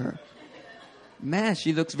all over her. Man,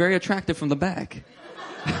 she looks very attractive from the back.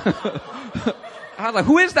 I was like,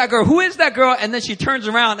 who is that girl? Who is that girl? And then she turns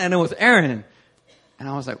around and it was Erin. And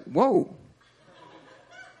I was like, whoa.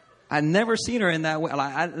 I'd never seen her in that way.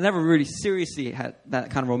 I never really seriously had that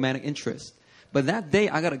kind of romantic interest. But that day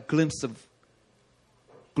I got a glimpse of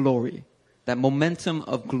glory. That momentum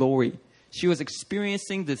of glory. She was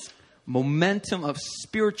experiencing this momentum of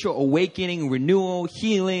spiritual awakening, renewal,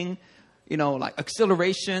 healing, you know, like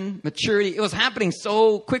acceleration, maturity. It was happening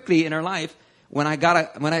so quickly in her life. When I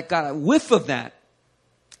got a whiff of that,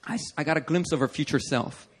 I got a glimpse of her future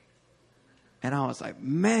self. And I was like,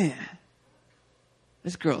 man,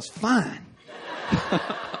 this girl's fine.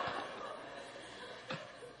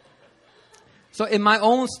 So in my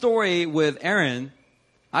own story with Erin,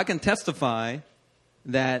 I can testify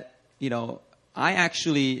that, you know,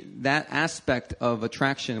 that aspect of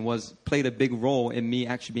attraction played a big role in me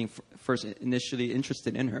actually being first initially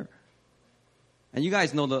interested in her. And you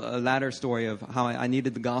guys know the latter story of how I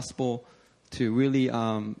needed the gospel to really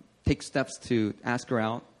take steps to ask her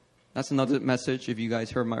out. That's another message if you guys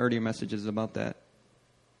heard my earlier messages about that.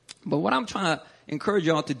 But what I'm trying to encourage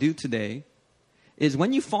y'all to do today is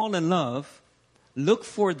when you fall in love, look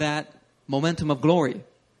for that momentum of glory.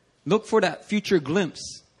 Look for that future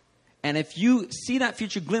glimpse. And if you see that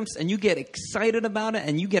future glimpse and you get excited about it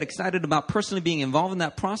and you get excited about personally being involved in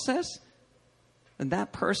that process, then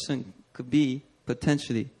that person could be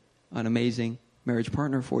potentially an amazing marriage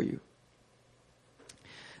partner for you.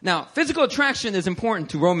 Now, physical attraction is important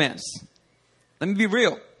to romance. Let me be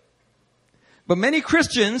real. But many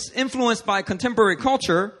Christians, influenced by contemporary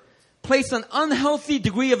culture, place an unhealthy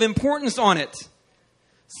degree of importance on it.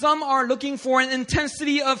 Some are looking for an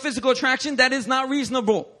intensity of physical attraction that is not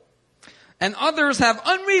reasonable. And others have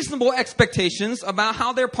unreasonable expectations about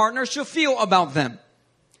how their partner should feel about them.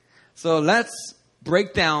 So let's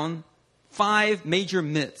break down 5 major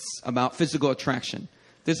myths about physical attraction.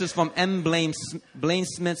 This is from M. Blaine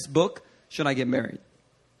Smith's book, Should I Get Married?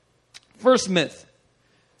 First myth.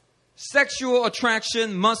 Sexual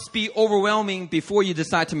attraction must be overwhelming before you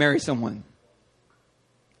decide to marry someone.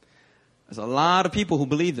 There's a lot of people who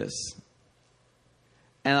believe this.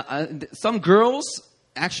 And some girls,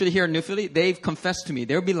 actually here in New Philly, they've confessed to me.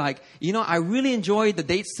 They'll be like, I really enjoy the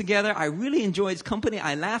dates together. I really enjoy his company.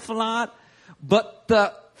 I laugh a lot. But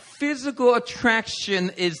the physical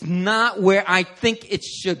attraction is not where I think it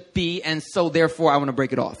should be. And so therefore I want to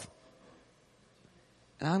break it off.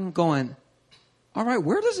 And I'm going, all right,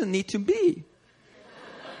 where does it need to be?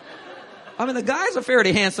 I mean, the guy's a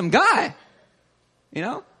fairly handsome guy.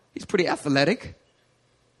 He's pretty athletic.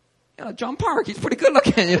 John Park, he's pretty good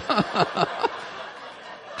looking,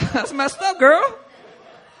 That's messed up, girl.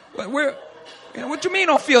 What you mean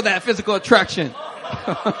don't feel that physical attraction?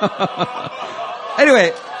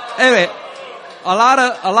 Anyway, a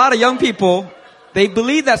lot of young people, they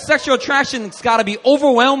believe that sexual attraction's got to be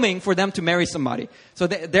overwhelming for them to marry somebody. So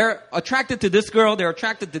they're attracted to this girl, they're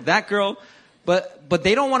attracted to that girl, but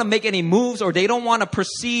they don't want to make any moves or they don't want to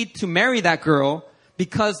proceed to marry that girl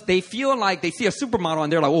because they feel like they see a supermodel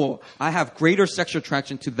and they're like, oh, I have greater sexual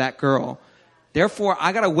attraction to that girl. Therefore,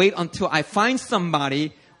 I got to wait until I find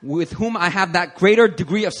somebody with whom I have that greater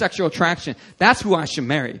degree of sexual attraction. That's who I should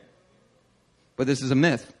marry. But this is a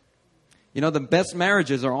myth. The best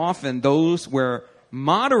marriages are often those where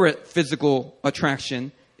moderate physical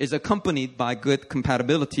attraction is accompanied by good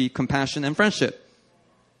compatibility, compassion, and friendship.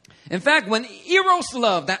 In fact, when eros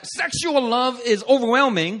love, that sexual love, is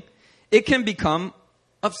overwhelming, it can become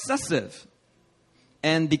obsessive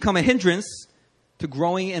and become a hindrance to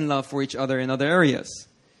growing in love for each other in other areas.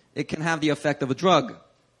 It can have the effect of a drug.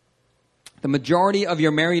 The majority of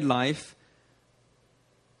your married life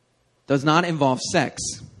does not involve sex.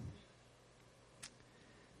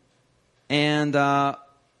 And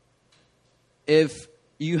if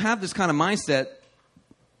you have this kind of mindset,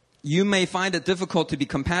 you may find it difficult to be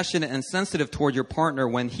compassionate and sensitive toward your partner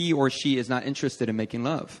when he or she is not interested in making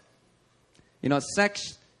love.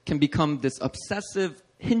 Sex can become this obsessive,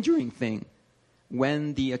 hindering thing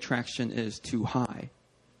when the attraction is too high.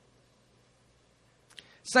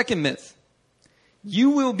 Second myth.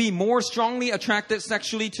 You will be more strongly attracted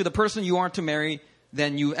sexually to the person you are to marry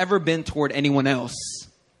than you've ever been toward anyone else.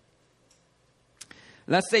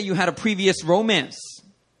 Let's say you had a previous romance.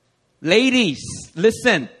 Ladies,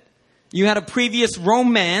 listen. You had a previous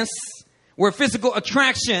romance where physical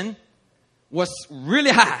attraction was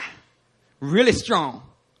really high, really strong.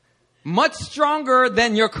 Much stronger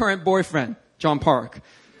than your current boyfriend, John Park.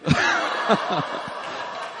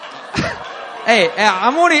 Hey,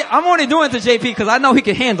 I'm only doing it to JP because I know he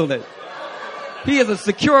can handle it. He is a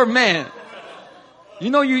secure man. You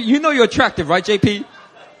know you're attractive, right, JP?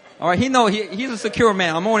 All right, he's a secure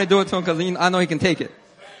man. I'm only doing it to him because I know he can take it.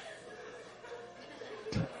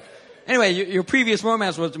 Anyway, your previous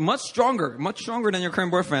romance was much stronger than your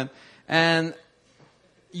current boyfriend, and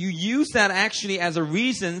you use that actually as a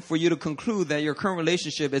reason for you to conclude that your current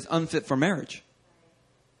relationship is unfit for marriage.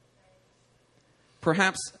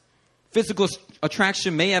 Perhaps physical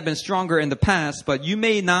attraction may have been stronger in the past, but you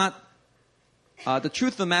may not, the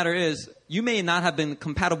truth of the matter is, you may not have been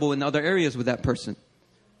compatible in other areas with that person.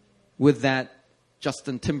 With that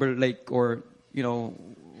Justin Timberlake or,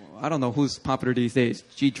 I don't know who's popular these days.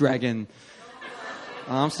 G-Dragon.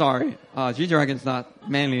 I'm sorry. G-Dragon's not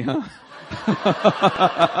manly, huh?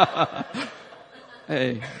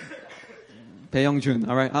 Hey. Bae-Young-jun,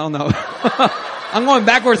 all right? I don't know. I'm going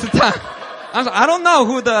backwards in time. I don't know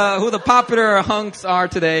who the popular hunks are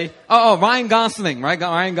today. Oh, Ryan Gosling, right?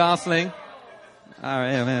 Ryan Gosling. All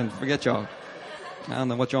right, yeah, man, forget y'all. I don't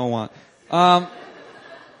know what y'all want.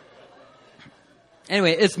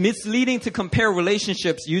 Anyway, it's misleading to compare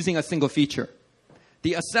relationships using a single feature.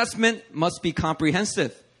 The assessment must be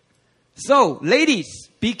comprehensive. So, ladies,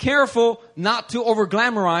 be careful not to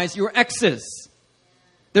over-glamorize your exes.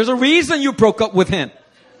 There's a reason you broke up with him.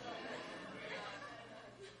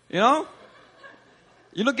 You know?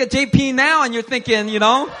 You look at JP now and you're thinking, you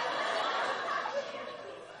know,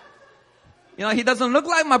 he doesn't look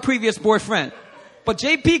like my previous boyfriend. But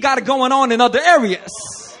JP got it going on in other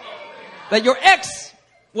areas that your ex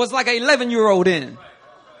was like an 11-year-old in.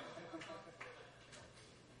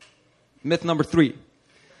 Myth number 3.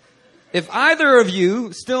 If either of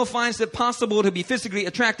you still finds it possible to be physically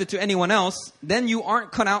attracted to anyone else, then you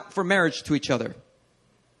aren't cut out for marriage to each other.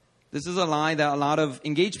 This is a lie that a lot of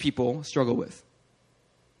engaged people struggle with.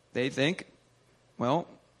 They think, well,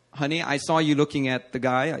 honey, I saw you looking at the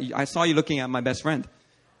guy. I saw you looking at my best friend.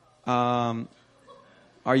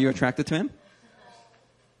 Are you attracted to him?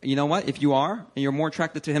 You know what? If you are, and you're more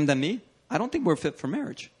attracted to him than me, I don't think we're fit for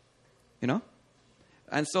marriage. You know?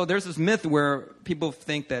 And so there's this myth where people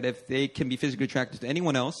think that if they can be physically attracted to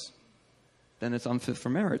anyone else, then it's unfit for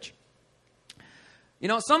marriage.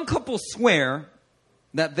 Some couples swear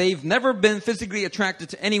that they've never been physically attracted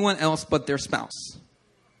to anyone else but their spouse.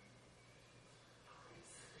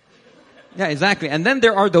 Yeah, exactly. And then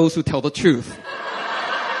there are those who tell the truth.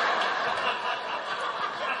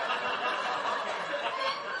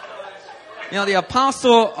 The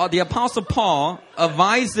Apostle Paul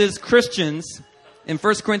advises Christians in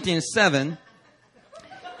 1 Corinthians 7.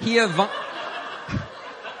 He advises...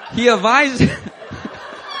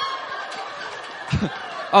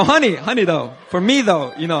 Oh, honey though. For me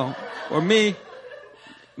though, for me,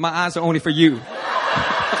 my eyes are only for you.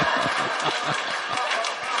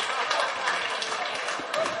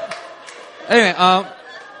 Anyway,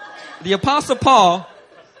 the Apostle Paul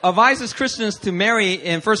advises Christians to marry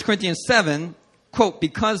in 1 Corinthians 7, quote,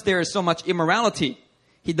 because there is so much immorality.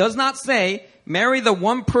 He does not say, marry the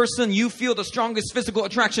one person you feel the strongest physical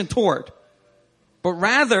attraction toward. But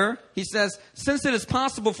rather, he says, since it is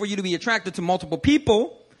possible for you to be attracted to multiple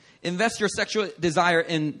people, invest your sexual desire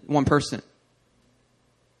in one person.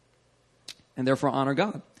 And therefore honor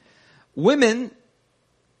God. Women,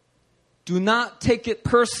 do not take it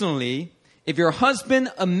personally if your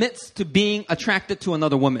husband admits to being attracted to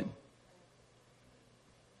another woman.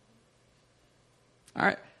 All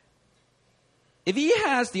right. If he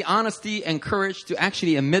has the honesty and courage to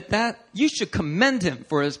actually admit that, you should commend him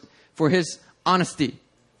for his honesty.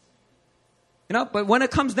 But when it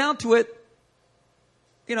comes down to it,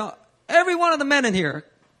 every one of the men in here,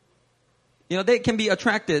 they can be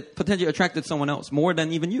potentially attracted to someone else more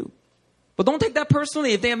than even you. But don't take that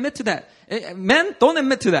personally if they admit to that. Men, don't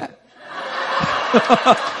admit to that.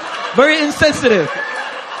 Very insensitive.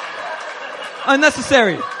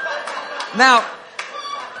 Unnecessary. Now,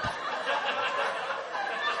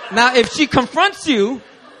 if she confronts you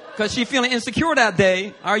because she's feeling insecure that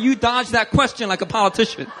day, or you dodge that question like a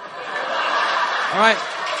politician. All right?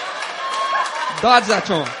 Dodge that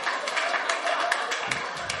tone.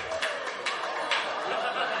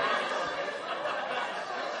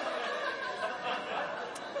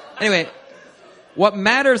 Anyway, what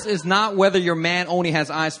matters is not whether your man only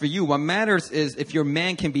has eyes for you. What matters is if your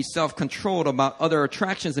man can be self-controlled about other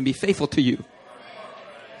attractions and be faithful to you.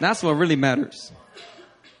 That's what really matters.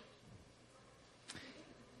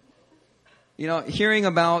 Hearing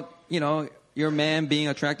about, your man being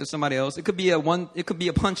attracted to somebody else, it could be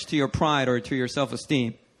a punch to your pride or to your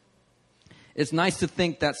self-esteem. It's nice to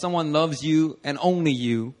think that someone loves you and only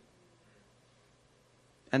you,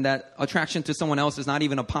 and that attraction to someone else is not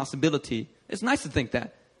even a possibility. It's nice to think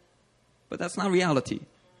that, but that's not reality.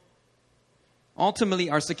 Ultimately,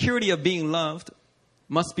 our security of being loved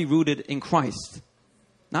must be rooted in Christ,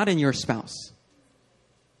 not in your spouse.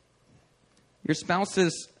 Your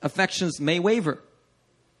spouse's affections may waver,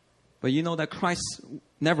 but you know that Christ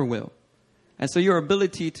never will. And so your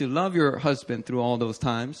ability to love your husband through all those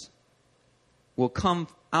times will come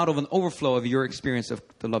out of an overflow of your experience of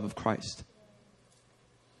the love of Christ.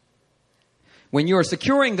 When you are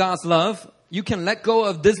secure in God's love, you can let go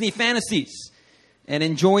of Disney fantasies and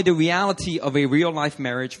enjoy the reality of a real-life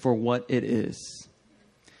marriage for what it is.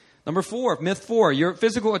 Number 4, myth 4, your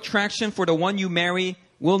physical attraction for the one you marry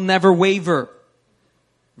will never waver.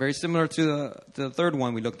 Very similar to the third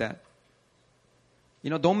one we looked at.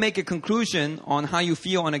 Don't make a conclusion on how you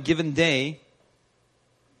feel on a given day.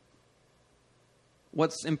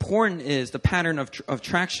 What's important is the pattern of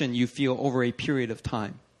attraction you feel over a period of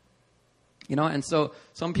time. And so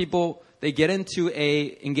some people, they get into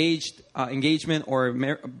a engagement or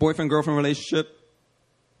a boyfriend-girlfriend relationship,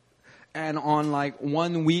 and on like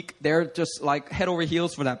 1 week, they're just like head over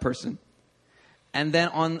heels for that person. And then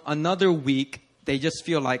on another week, they just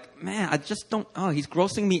feel like, man, he's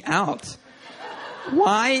grossing me out.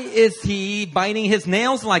 Why is he biting his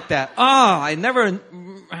nails like that? I never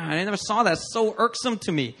saw that. It's so irksome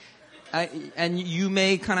to me. and you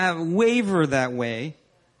may kind of waver that way.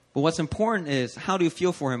 But what's important is, how do you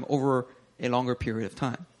feel for him over a longer period of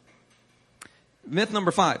time? Myth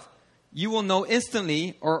number 5. You will know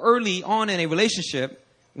instantly or early on in a relationship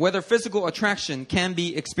whether physical attraction can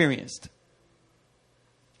be experienced.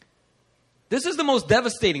 This is the most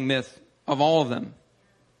devastating myth of all of them,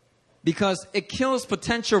 because it kills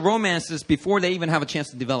potential romances before they even have a chance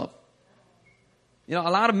to develop. You know,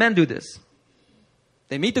 a lot of men do this.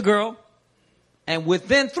 They meet the girl, and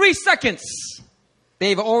within 3 seconds,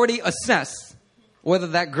 they've already assessed whether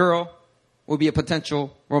that girl will be a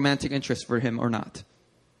potential romantic interest for him or not.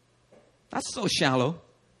 That's so shallow.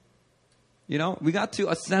 You know, we got to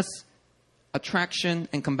assess attraction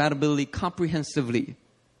and compatibility comprehensively.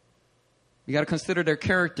 We got to consider their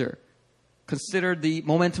character. Consider the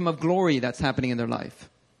momentum of glory that's happening in their life.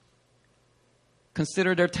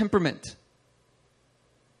 Consider their temperament.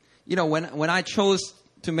 You know, when I chose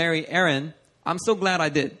to marry Erin, I'm so glad I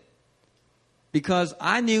did. Because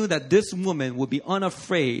I knew that this woman would be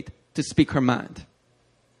unafraid to speak her mind.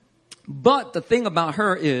 But the thing about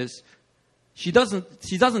her is, she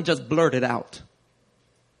doesn't just blurt it out.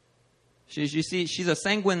 You see, she's a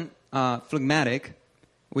sanguine phlegmatic,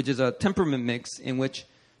 which is a temperament mix in which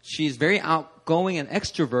she's very outgoing and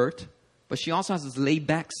extrovert, but she also has this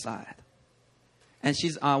laid-back side. And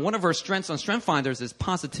she's one of her strengths on Strength Finders is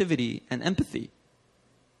positivity and empathy.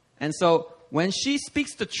 And so when she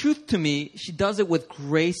speaks the truth to me, she does it with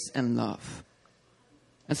grace and love.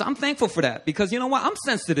 And so I'm thankful for that, because you know what? I'm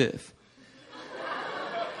sensitive.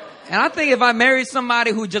 And I think if I married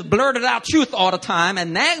somebody who just blurted out truth all the time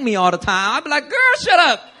and nagged me all the time, I'd be like, girl, shut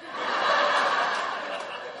up.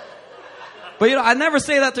 But you know, I never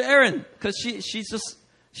say that to Erin, because she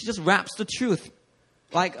just raps the truth.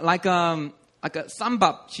 Like a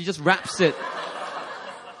sambap. She just raps it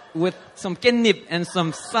with some 깻잎 and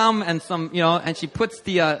some sam and some, you know, and she puts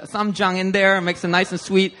the samjang in there and makes it nice and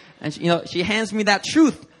sweet. And she, you know, she hands me that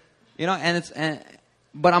truth, you know,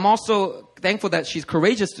 but I'm also thankful that she's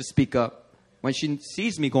courageous to speak up when she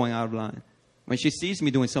sees me going out of line, when she sees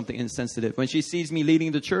me doing something insensitive, when she sees me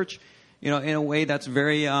leading the church, you know, in a way that's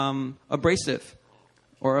very abrasive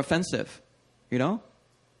or offensive, you know.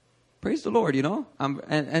 Praise the Lord, you know.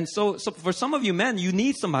 And so for some of you men, you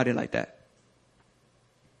need somebody like that.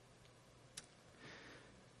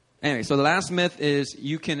 Anyway, so the last myth is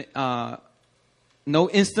you can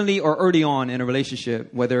know instantly or early on in a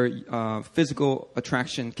relationship whether physical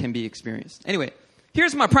attraction can be experienced. Anyway,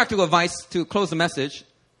 here's my practical advice to close the message.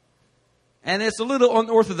 And it's a little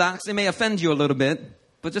unorthodox. It may offend you a little bit,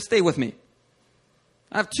 but just stay with me.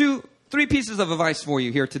 I have 3 pieces of advice for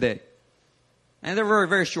you here today. And they're very,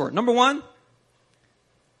 very short. Number 1,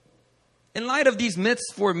 in light of these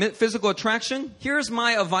myths for physical attraction, here's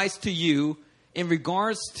my advice to you in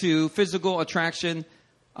regards to physical attraction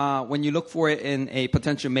when you look for it in a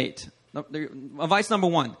potential mate. Advice number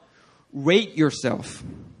 1, rate yourself.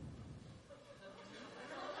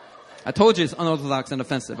 I told you it's unorthodox and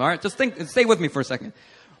offensive. All right, just stay with me for a second.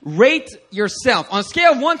 Rate yourself on a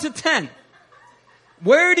scale of 1 to 10.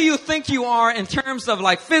 Where do you think you are in terms of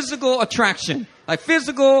like physical attraction, like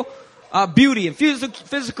physical beauty and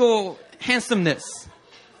physical handsomeness?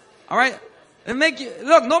 All right, and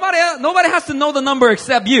look. Nobody has to know the number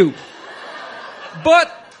except you.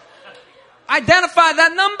 But identify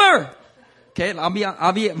that number. Okay,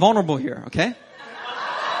 I'll be vulnerable here. Okay.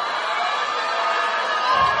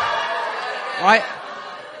 All right.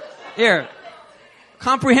 Here,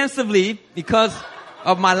 comprehensively, because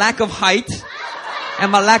of my lack of height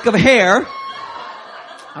and my lack of hair,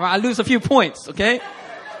 all right, I lose a few points. Okay.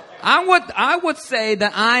 I would say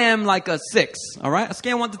that I am like a 6. All right, a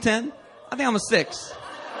scale 1 to 10. I think I'm a 6.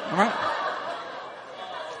 All right.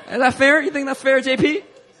 Is that fair? You think that's fair, JP?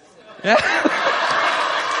 Yeah.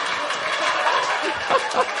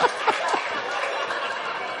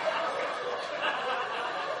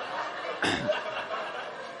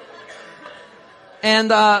 And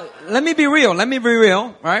let me be real,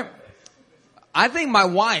 right? I think my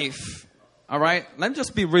wife, all right, let me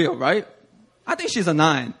just be real, right? I think she's a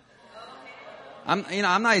 9. I'm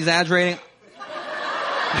not exaggerating.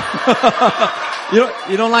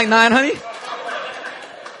 You don't like 9, honey?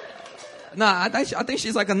 No, I think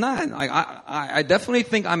she's like a 9. Like I definitely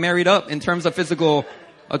think I married up in terms of physical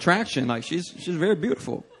attraction. Like she's very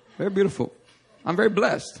beautiful, very beautiful. I'm very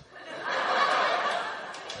blessed.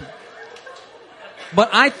 But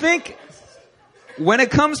I think when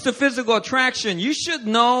it comes to physical attraction, you should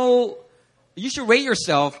rate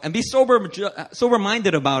yourself and be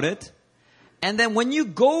sober-minded about it. And then when you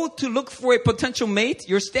go to look for a potential mate,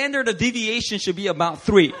 your standard of deviation should be about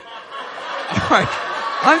 3. All right.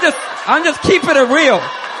 I'm just keeping it real.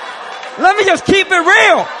 Let me just keep it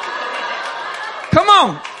real. Come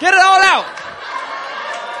on, get it all out.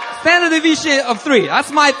 Standard deviation of 3.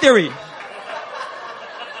 That's my theory.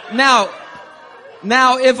 Now,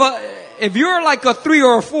 if you're like a 3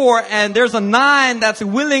 or a 4 and there's a 9 that's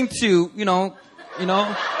willing to,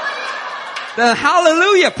 then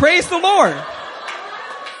hallelujah, praise the Lord.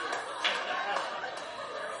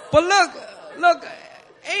 But look,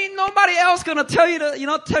 ain't nobody else gonna tell you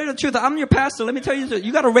the truth. I'm your pastor. Let me tell you the truth.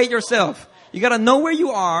 You gotta rate yourself. You gotta know where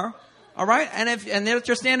you are. All right? And let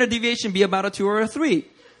your standard deviation be about a 2 or a 3.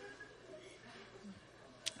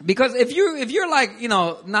 Because if you're like,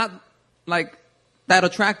 not like that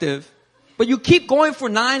attractive, but you keep going for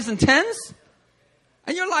 9s and 10s,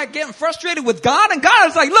 and you're like getting frustrated with God, and God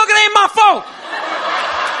is like, look, it ain't my fault.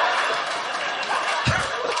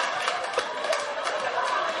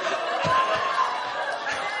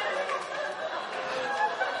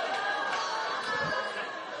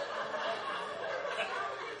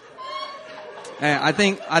 And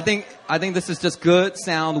I think this is just good,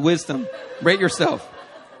 sound wisdom. Rate yourself.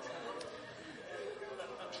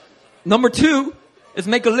 Number 2 is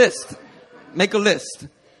make a list. Make a list.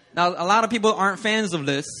 Now, a lot of people aren't fans of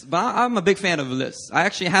lists, but I'm a big fan of lists. I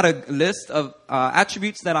actually had a list of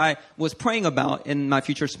attributes that I was praying about in my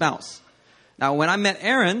future spouse. Now, when I met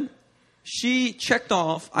Erin, she checked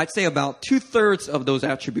off, I'd say about 2/3 of those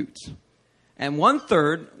attributes. And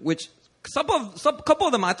 1/3, which couple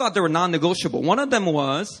of them, I thought they were non-negotiable. One of them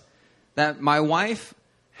was that my wife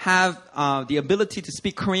have the ability to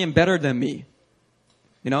speak Korean better than me.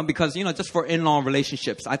 Because, just for in-law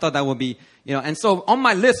relationships. I thought that would be, and so on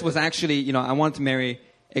my list was actually, I wanted to marry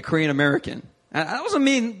a Korean American. And that wasn't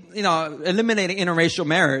me, eliminating interracial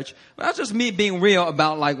marriage, but that's just me being real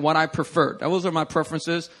about like what I preferred. Those are my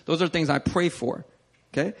preferences. Those are things I pray for.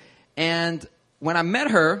 Okay. And when I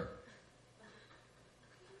met her,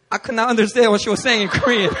 I could not understand what she was saying in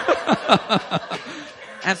Korean.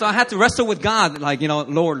 And so I had to wrestle with God, like,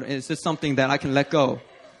 Lord, is this something that I can let go?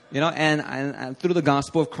 And through the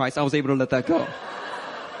gospel of Christ, I was able to let that go.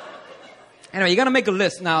 Anyway, you got to make a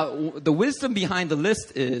list. Now, the wisdom behind the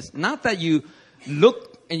list is not that you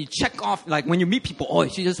look and you check off, like when you meet people, oh,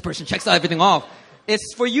 see, this person checks everything off.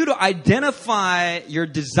 It's for you to identify your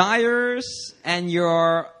desires and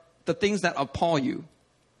the things that appall you.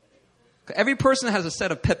 Every person has a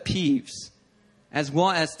set of pet peeves as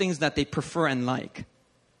well as things that they prefer and like.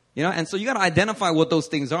 And so you got to identify what those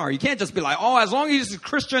things are. You can't just be like, oh, as long as he's a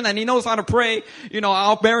Christian and he knows how to pray,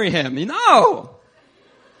 I'll marry him. No.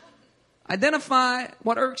 Identify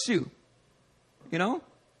what irks you.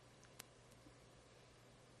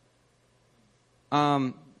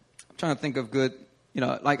 I'm trying to think of good,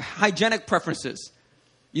 like hygienic preferences.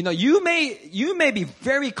 You may be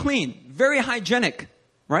very clean, very hygienic,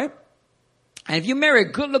 right? And if you marry a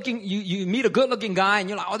good-looking, you meet a good-looking guy and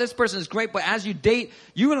you're like, oh, this person is great. But as you date,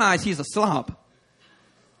 you realize he's a slob.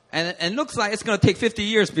 And it looks like it's going to take 50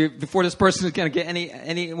 years before this person is going to get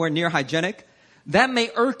anywhere near hygienic. That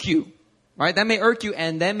may irk you, right? That may irk you,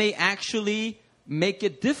 and that may actually make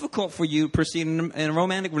it difficult for you to proceed in a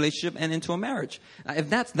romantic relationship and into a marriage. Now, if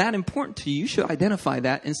that's that important to you, you should identify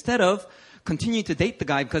that instead of continue to date the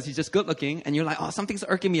guy because he's just good looking, and you're like, oh, something's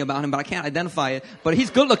irking me about him, but I can't identify it. But he's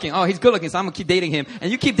good looking. Oh, he's good looking, so I'm going to keep dating him.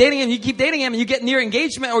 And you keep dating him, and you get near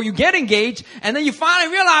engagement, or you get engaged, and then you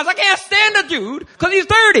finally realize, I can't stand the dude because he's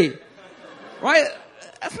dirty. Right?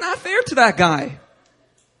 That's not fair to that guy.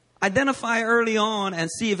 Identify early on and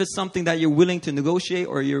see if it's something that you're willing to negotiate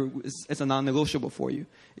or it's a non-negotiable for you.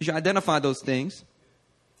 You should identify those things.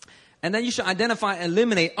 And then you should identify and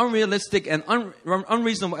eliminate unrealistic and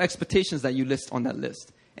unreasonable expectations that you list on that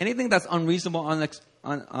list. Anything that's unreasonable,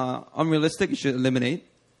 unrealistic, you should eliminate.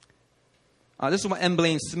 This is what M.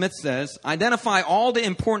 Blaine Smith says. Identify all the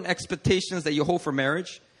important expectations that you hold for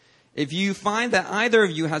marriage. If you find that either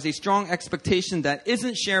of you has a strong expectation that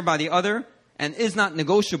isn't shared by the other and is not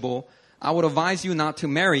negotiable, I would advise you not to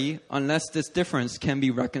marry unless this difference can be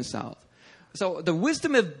reconciled. So the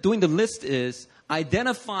wisdom of doing the list is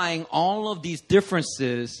identifying all of these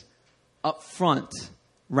differences up front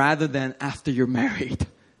rather than after you're married.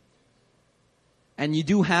 And you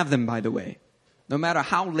do have them, by the way. No matter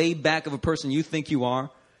how laid back of a person you think you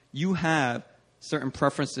are, you have certain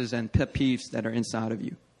preferences and pet peeves that are inside of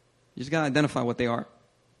you. You just got to identify what they are.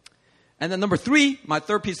 And then number 3, my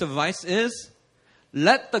third piece of advice is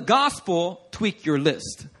let the gospel tweak your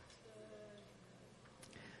list.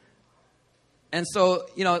 And so,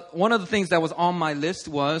 one of the things that was on my list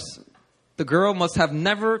was the girl must have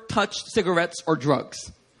never touched cigarettes or drugs.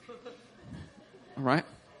 All right?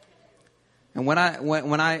 And when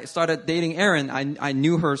I started dating Erin, I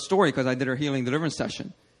knew her story because I did her healing deliverance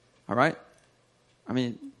session. All right? I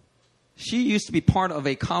mean, she used to be part of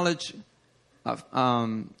a college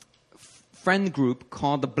friend group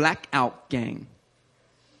called the Blackout Gang.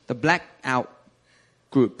 The Blackout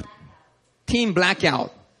group. Team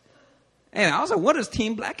Blackout. And I was like, what is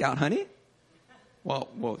Team Blackout, honey?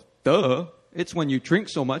 Well, duh. It's when you drink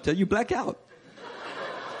so much that you black out.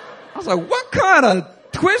 I was like, what kind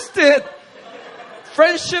of twisted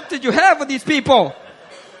friendship did you have with these people?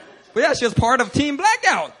 But yeah, she was part of Team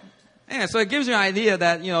Blackout. And so it gives you an idea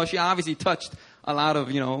that, she obviously touched a lot of,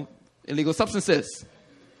 illegal substances.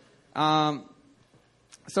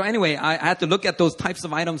 So anyway, I had to look at those types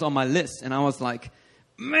of items on my list. And I was like,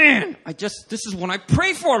 man, this is what I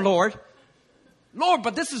pray for, Lord. Lord,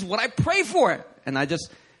 but this is what I pray for.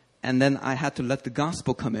 And then I had to let the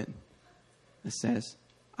gospel come in. It says,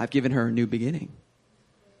 I've given her a new beginning.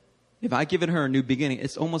 If I've given her a new beginning,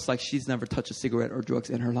 it's almost like she's never touched a cigarette or drugs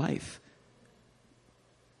in her life.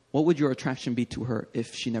 What would your attraction be to her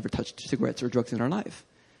if she never touched cigarettes or drugs in her life?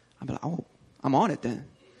 I'd be like, oh, I'm on it then.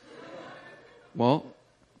 Well,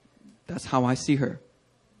 that's how I see her.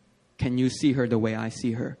 Can you see her the way I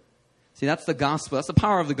see her? See, that's the gospel. That's the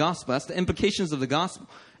power of the gospel. That's the implications of the gospel.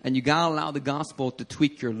 And you got to allow the gospel to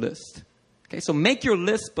tweak your list. Okay, so make your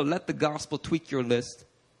list, but let the gospel tweak your list.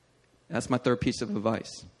 That's my third piece of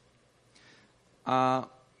advice.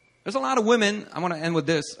 There's a lot of women, I want to end with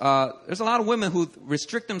this. There's a lot of women who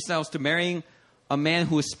restrict themselves to marrying a man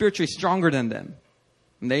who is spiritually stronger than them.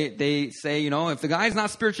 And they say, if the guy's not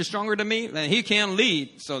spiritually stronger than me, then he can't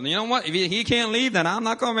lead. So you know what? If he can't lead, then I'm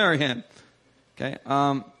not going to marry him. Okay.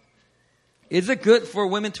 Is it good for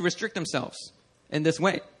women to restrict themselves in this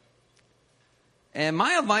way? And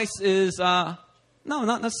my advice is, no,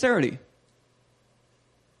 not necessarily.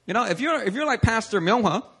 If you're like Pastor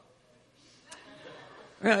Myung-ha,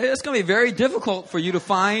 it's going to be very difficult for you to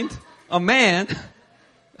find a man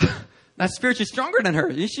that's spiritually stronger than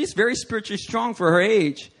her. She's very spiritually strong for her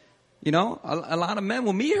age. A lot of men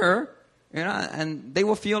will meet her, and they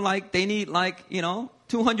will feel like they need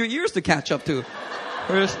 200 years to catch up to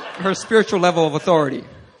her spiritual level of authority.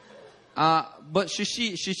 But should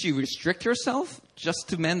she restrict herself just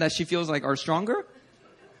to men that she feels like are stronger?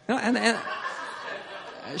 And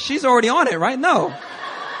she's already on it, right? No.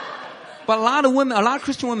 But a lot of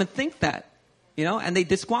Christian women think that, and they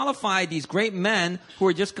disqualify these great men who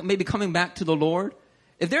are just maybe coming back to the Lord.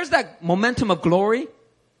 If there's that momentum of glory,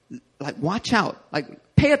 watch out,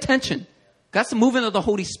 pay attention. That's the movement of the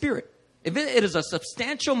Holy Spirit. If it is a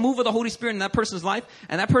substantial move of the Holy Spirit in that person's life,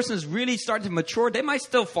 and that person is really starting to mature, they might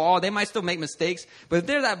still fall, they might still make mistakes, but if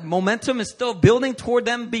that momentum is still building toward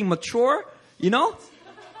them being mature,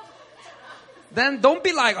 then don't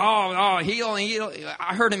be like, he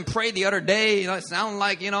I heard him pray the other day, it sounded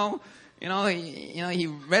like, he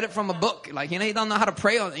read it from a book, he don't know how to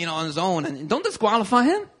pray on his own, and don't disqualify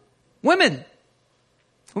him. Women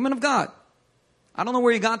of God. I don't know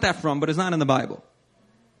where you got that from, but it's not in the Bible.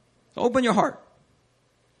 So open your heart.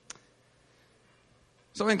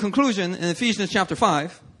 So in conclusion, in Ephesians chapter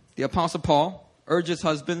 5, the Apostle Paul urges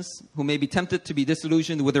husbands who may be tempted to be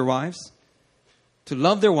disillusioned with their wives to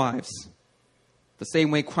love their wives the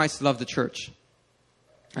same way Christ loved the church.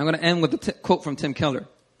 I'm going to end with a quote from Tim Keller.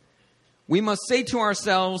 We must say to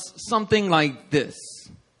ourselves something like this.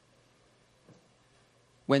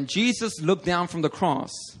 When Jesus looked down from the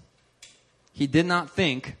cross, he did not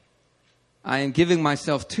think, I am giving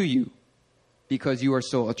myself to you because you are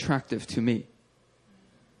so attractive to me.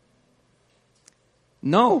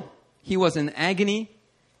 No, he was in agony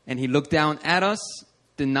and he looked down at us,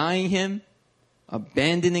 denying him,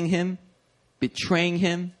 abandoning him, betraying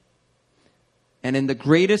him. And in the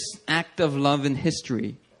greatest act of love in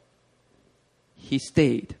history, he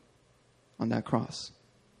stayed on that cross.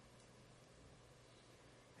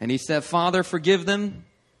 And he said, Father, forgive them,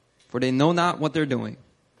 for they know not what they're doing.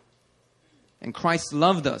 And Christ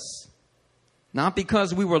loved us, not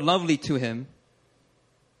because we were lovely to him,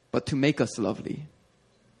 but to make us lovely.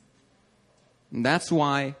 And that's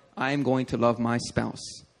why I am going to love my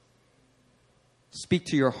spouse. Speak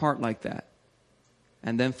to your heart like that.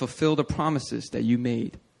 And then fulfill the promises that you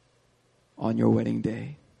made on your wedding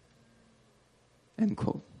day. End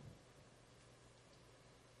quote.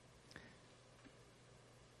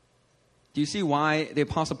 Do you see why the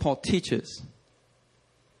Apostle Paul teaches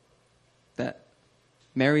that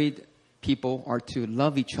married people are to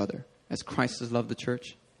love each other as Christ has loved the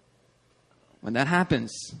church? When that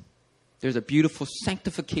happens, there's a beautiful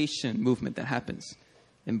sanctification movement that happens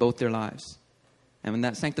in both their lives. And when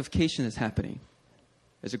that sanctification is happening,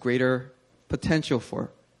 there's a greater potential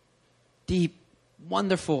for deep,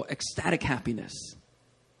 wonderful, ecstatic happiness.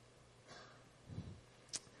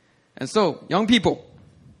 And so, young people,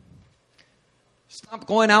 stop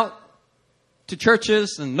going out to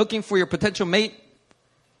churches and looking for your potential mate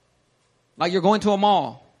like you're going to a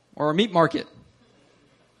mall or a meat market.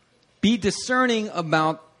 Be discerning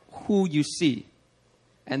about who you see.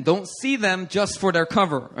 And don't see them just for their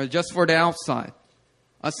cover or just for the outside.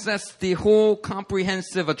 Assess the whole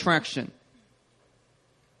comprehensive attraction.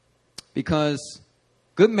 Because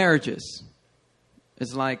good marriages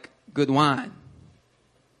is like good wine.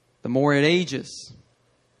 The more it ages,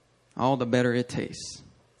 all the better it tastes.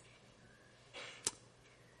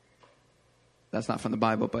 That's not from the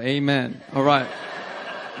Bible, but amen. All right.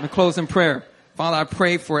 I'm going to close in prayer. Father, I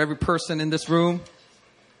pray for every person in this room.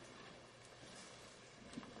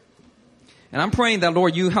 And I'm praying that,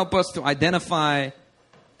 Lord, you help us to identify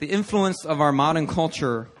the influence of our modern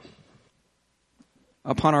culture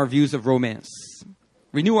upon our views of romance.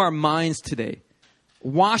 Renew our minds today.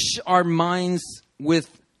 Wash our minds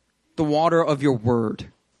with the water of your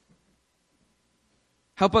word.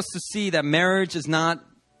 Help us to see that marriage is not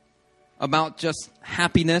about just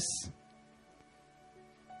happiness,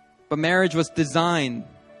 but marriage was designed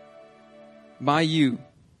by you.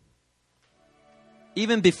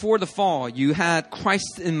 Even before the fall, you had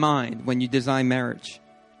Christ in mind when you designed marriage.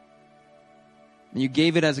 And you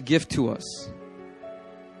gave it as a gift to us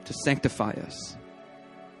to sanctify us.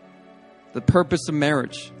 The purpose of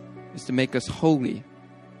marriage is to make us holy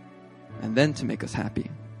and then to make us happy.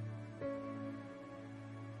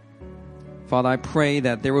 Father, I pray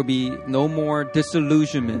that there will be no more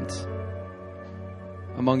disillusionment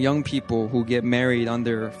among young people who get married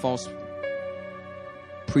under false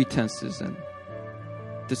pretenses and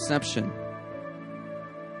deception,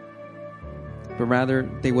 but rather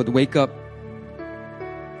they would wake up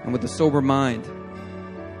and with a sober mind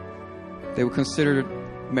they would consider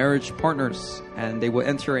marriage partners and they will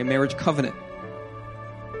enter a marriage covenant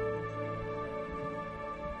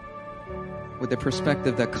with a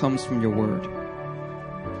perspective that comes from your word.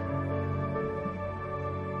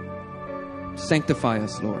 Sanctify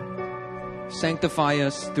us, Lord. Sanctify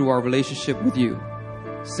us through our relationship with you.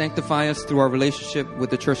 Sanctify us through our relationship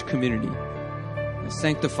with the church community. And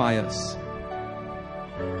sanctify us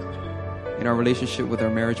in our relationship with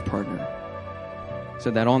our marriage partner.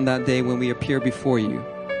 So that on that day when we appear before you,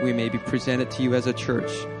 we may be presented to you as a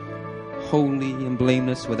church, holy and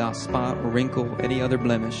blameless, without spot or wrinkle or any other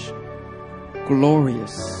blemish,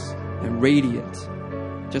 glorious and radiant.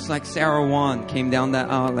 Just like Sarah Wan came down that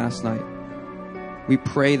aisle last night. We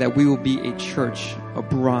pray that we will be a church, a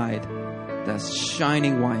bride, that's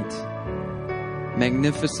shining white,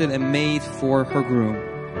 magnificent and made for her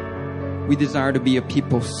groom. We desire to be a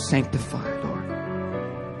people sanctified,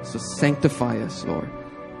 Lord. So sanctify us, Lord.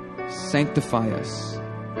 Sanctify us.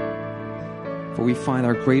 For we find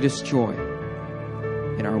our greatest joy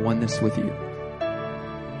in our oneness with you.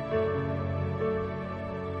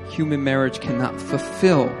 Human marriage cannot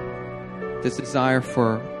fulfill this desire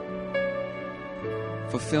for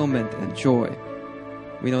fulfillment and joy.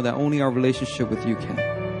 We know that only our relationship with you can.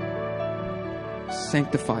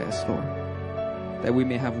 Sanctify us, Lord, that we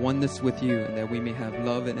may have oneness with you and that we may have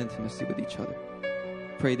love and intimacy with each other.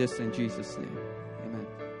 Pray this in Jesus' name. Amen.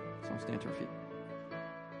 So stand to our feet.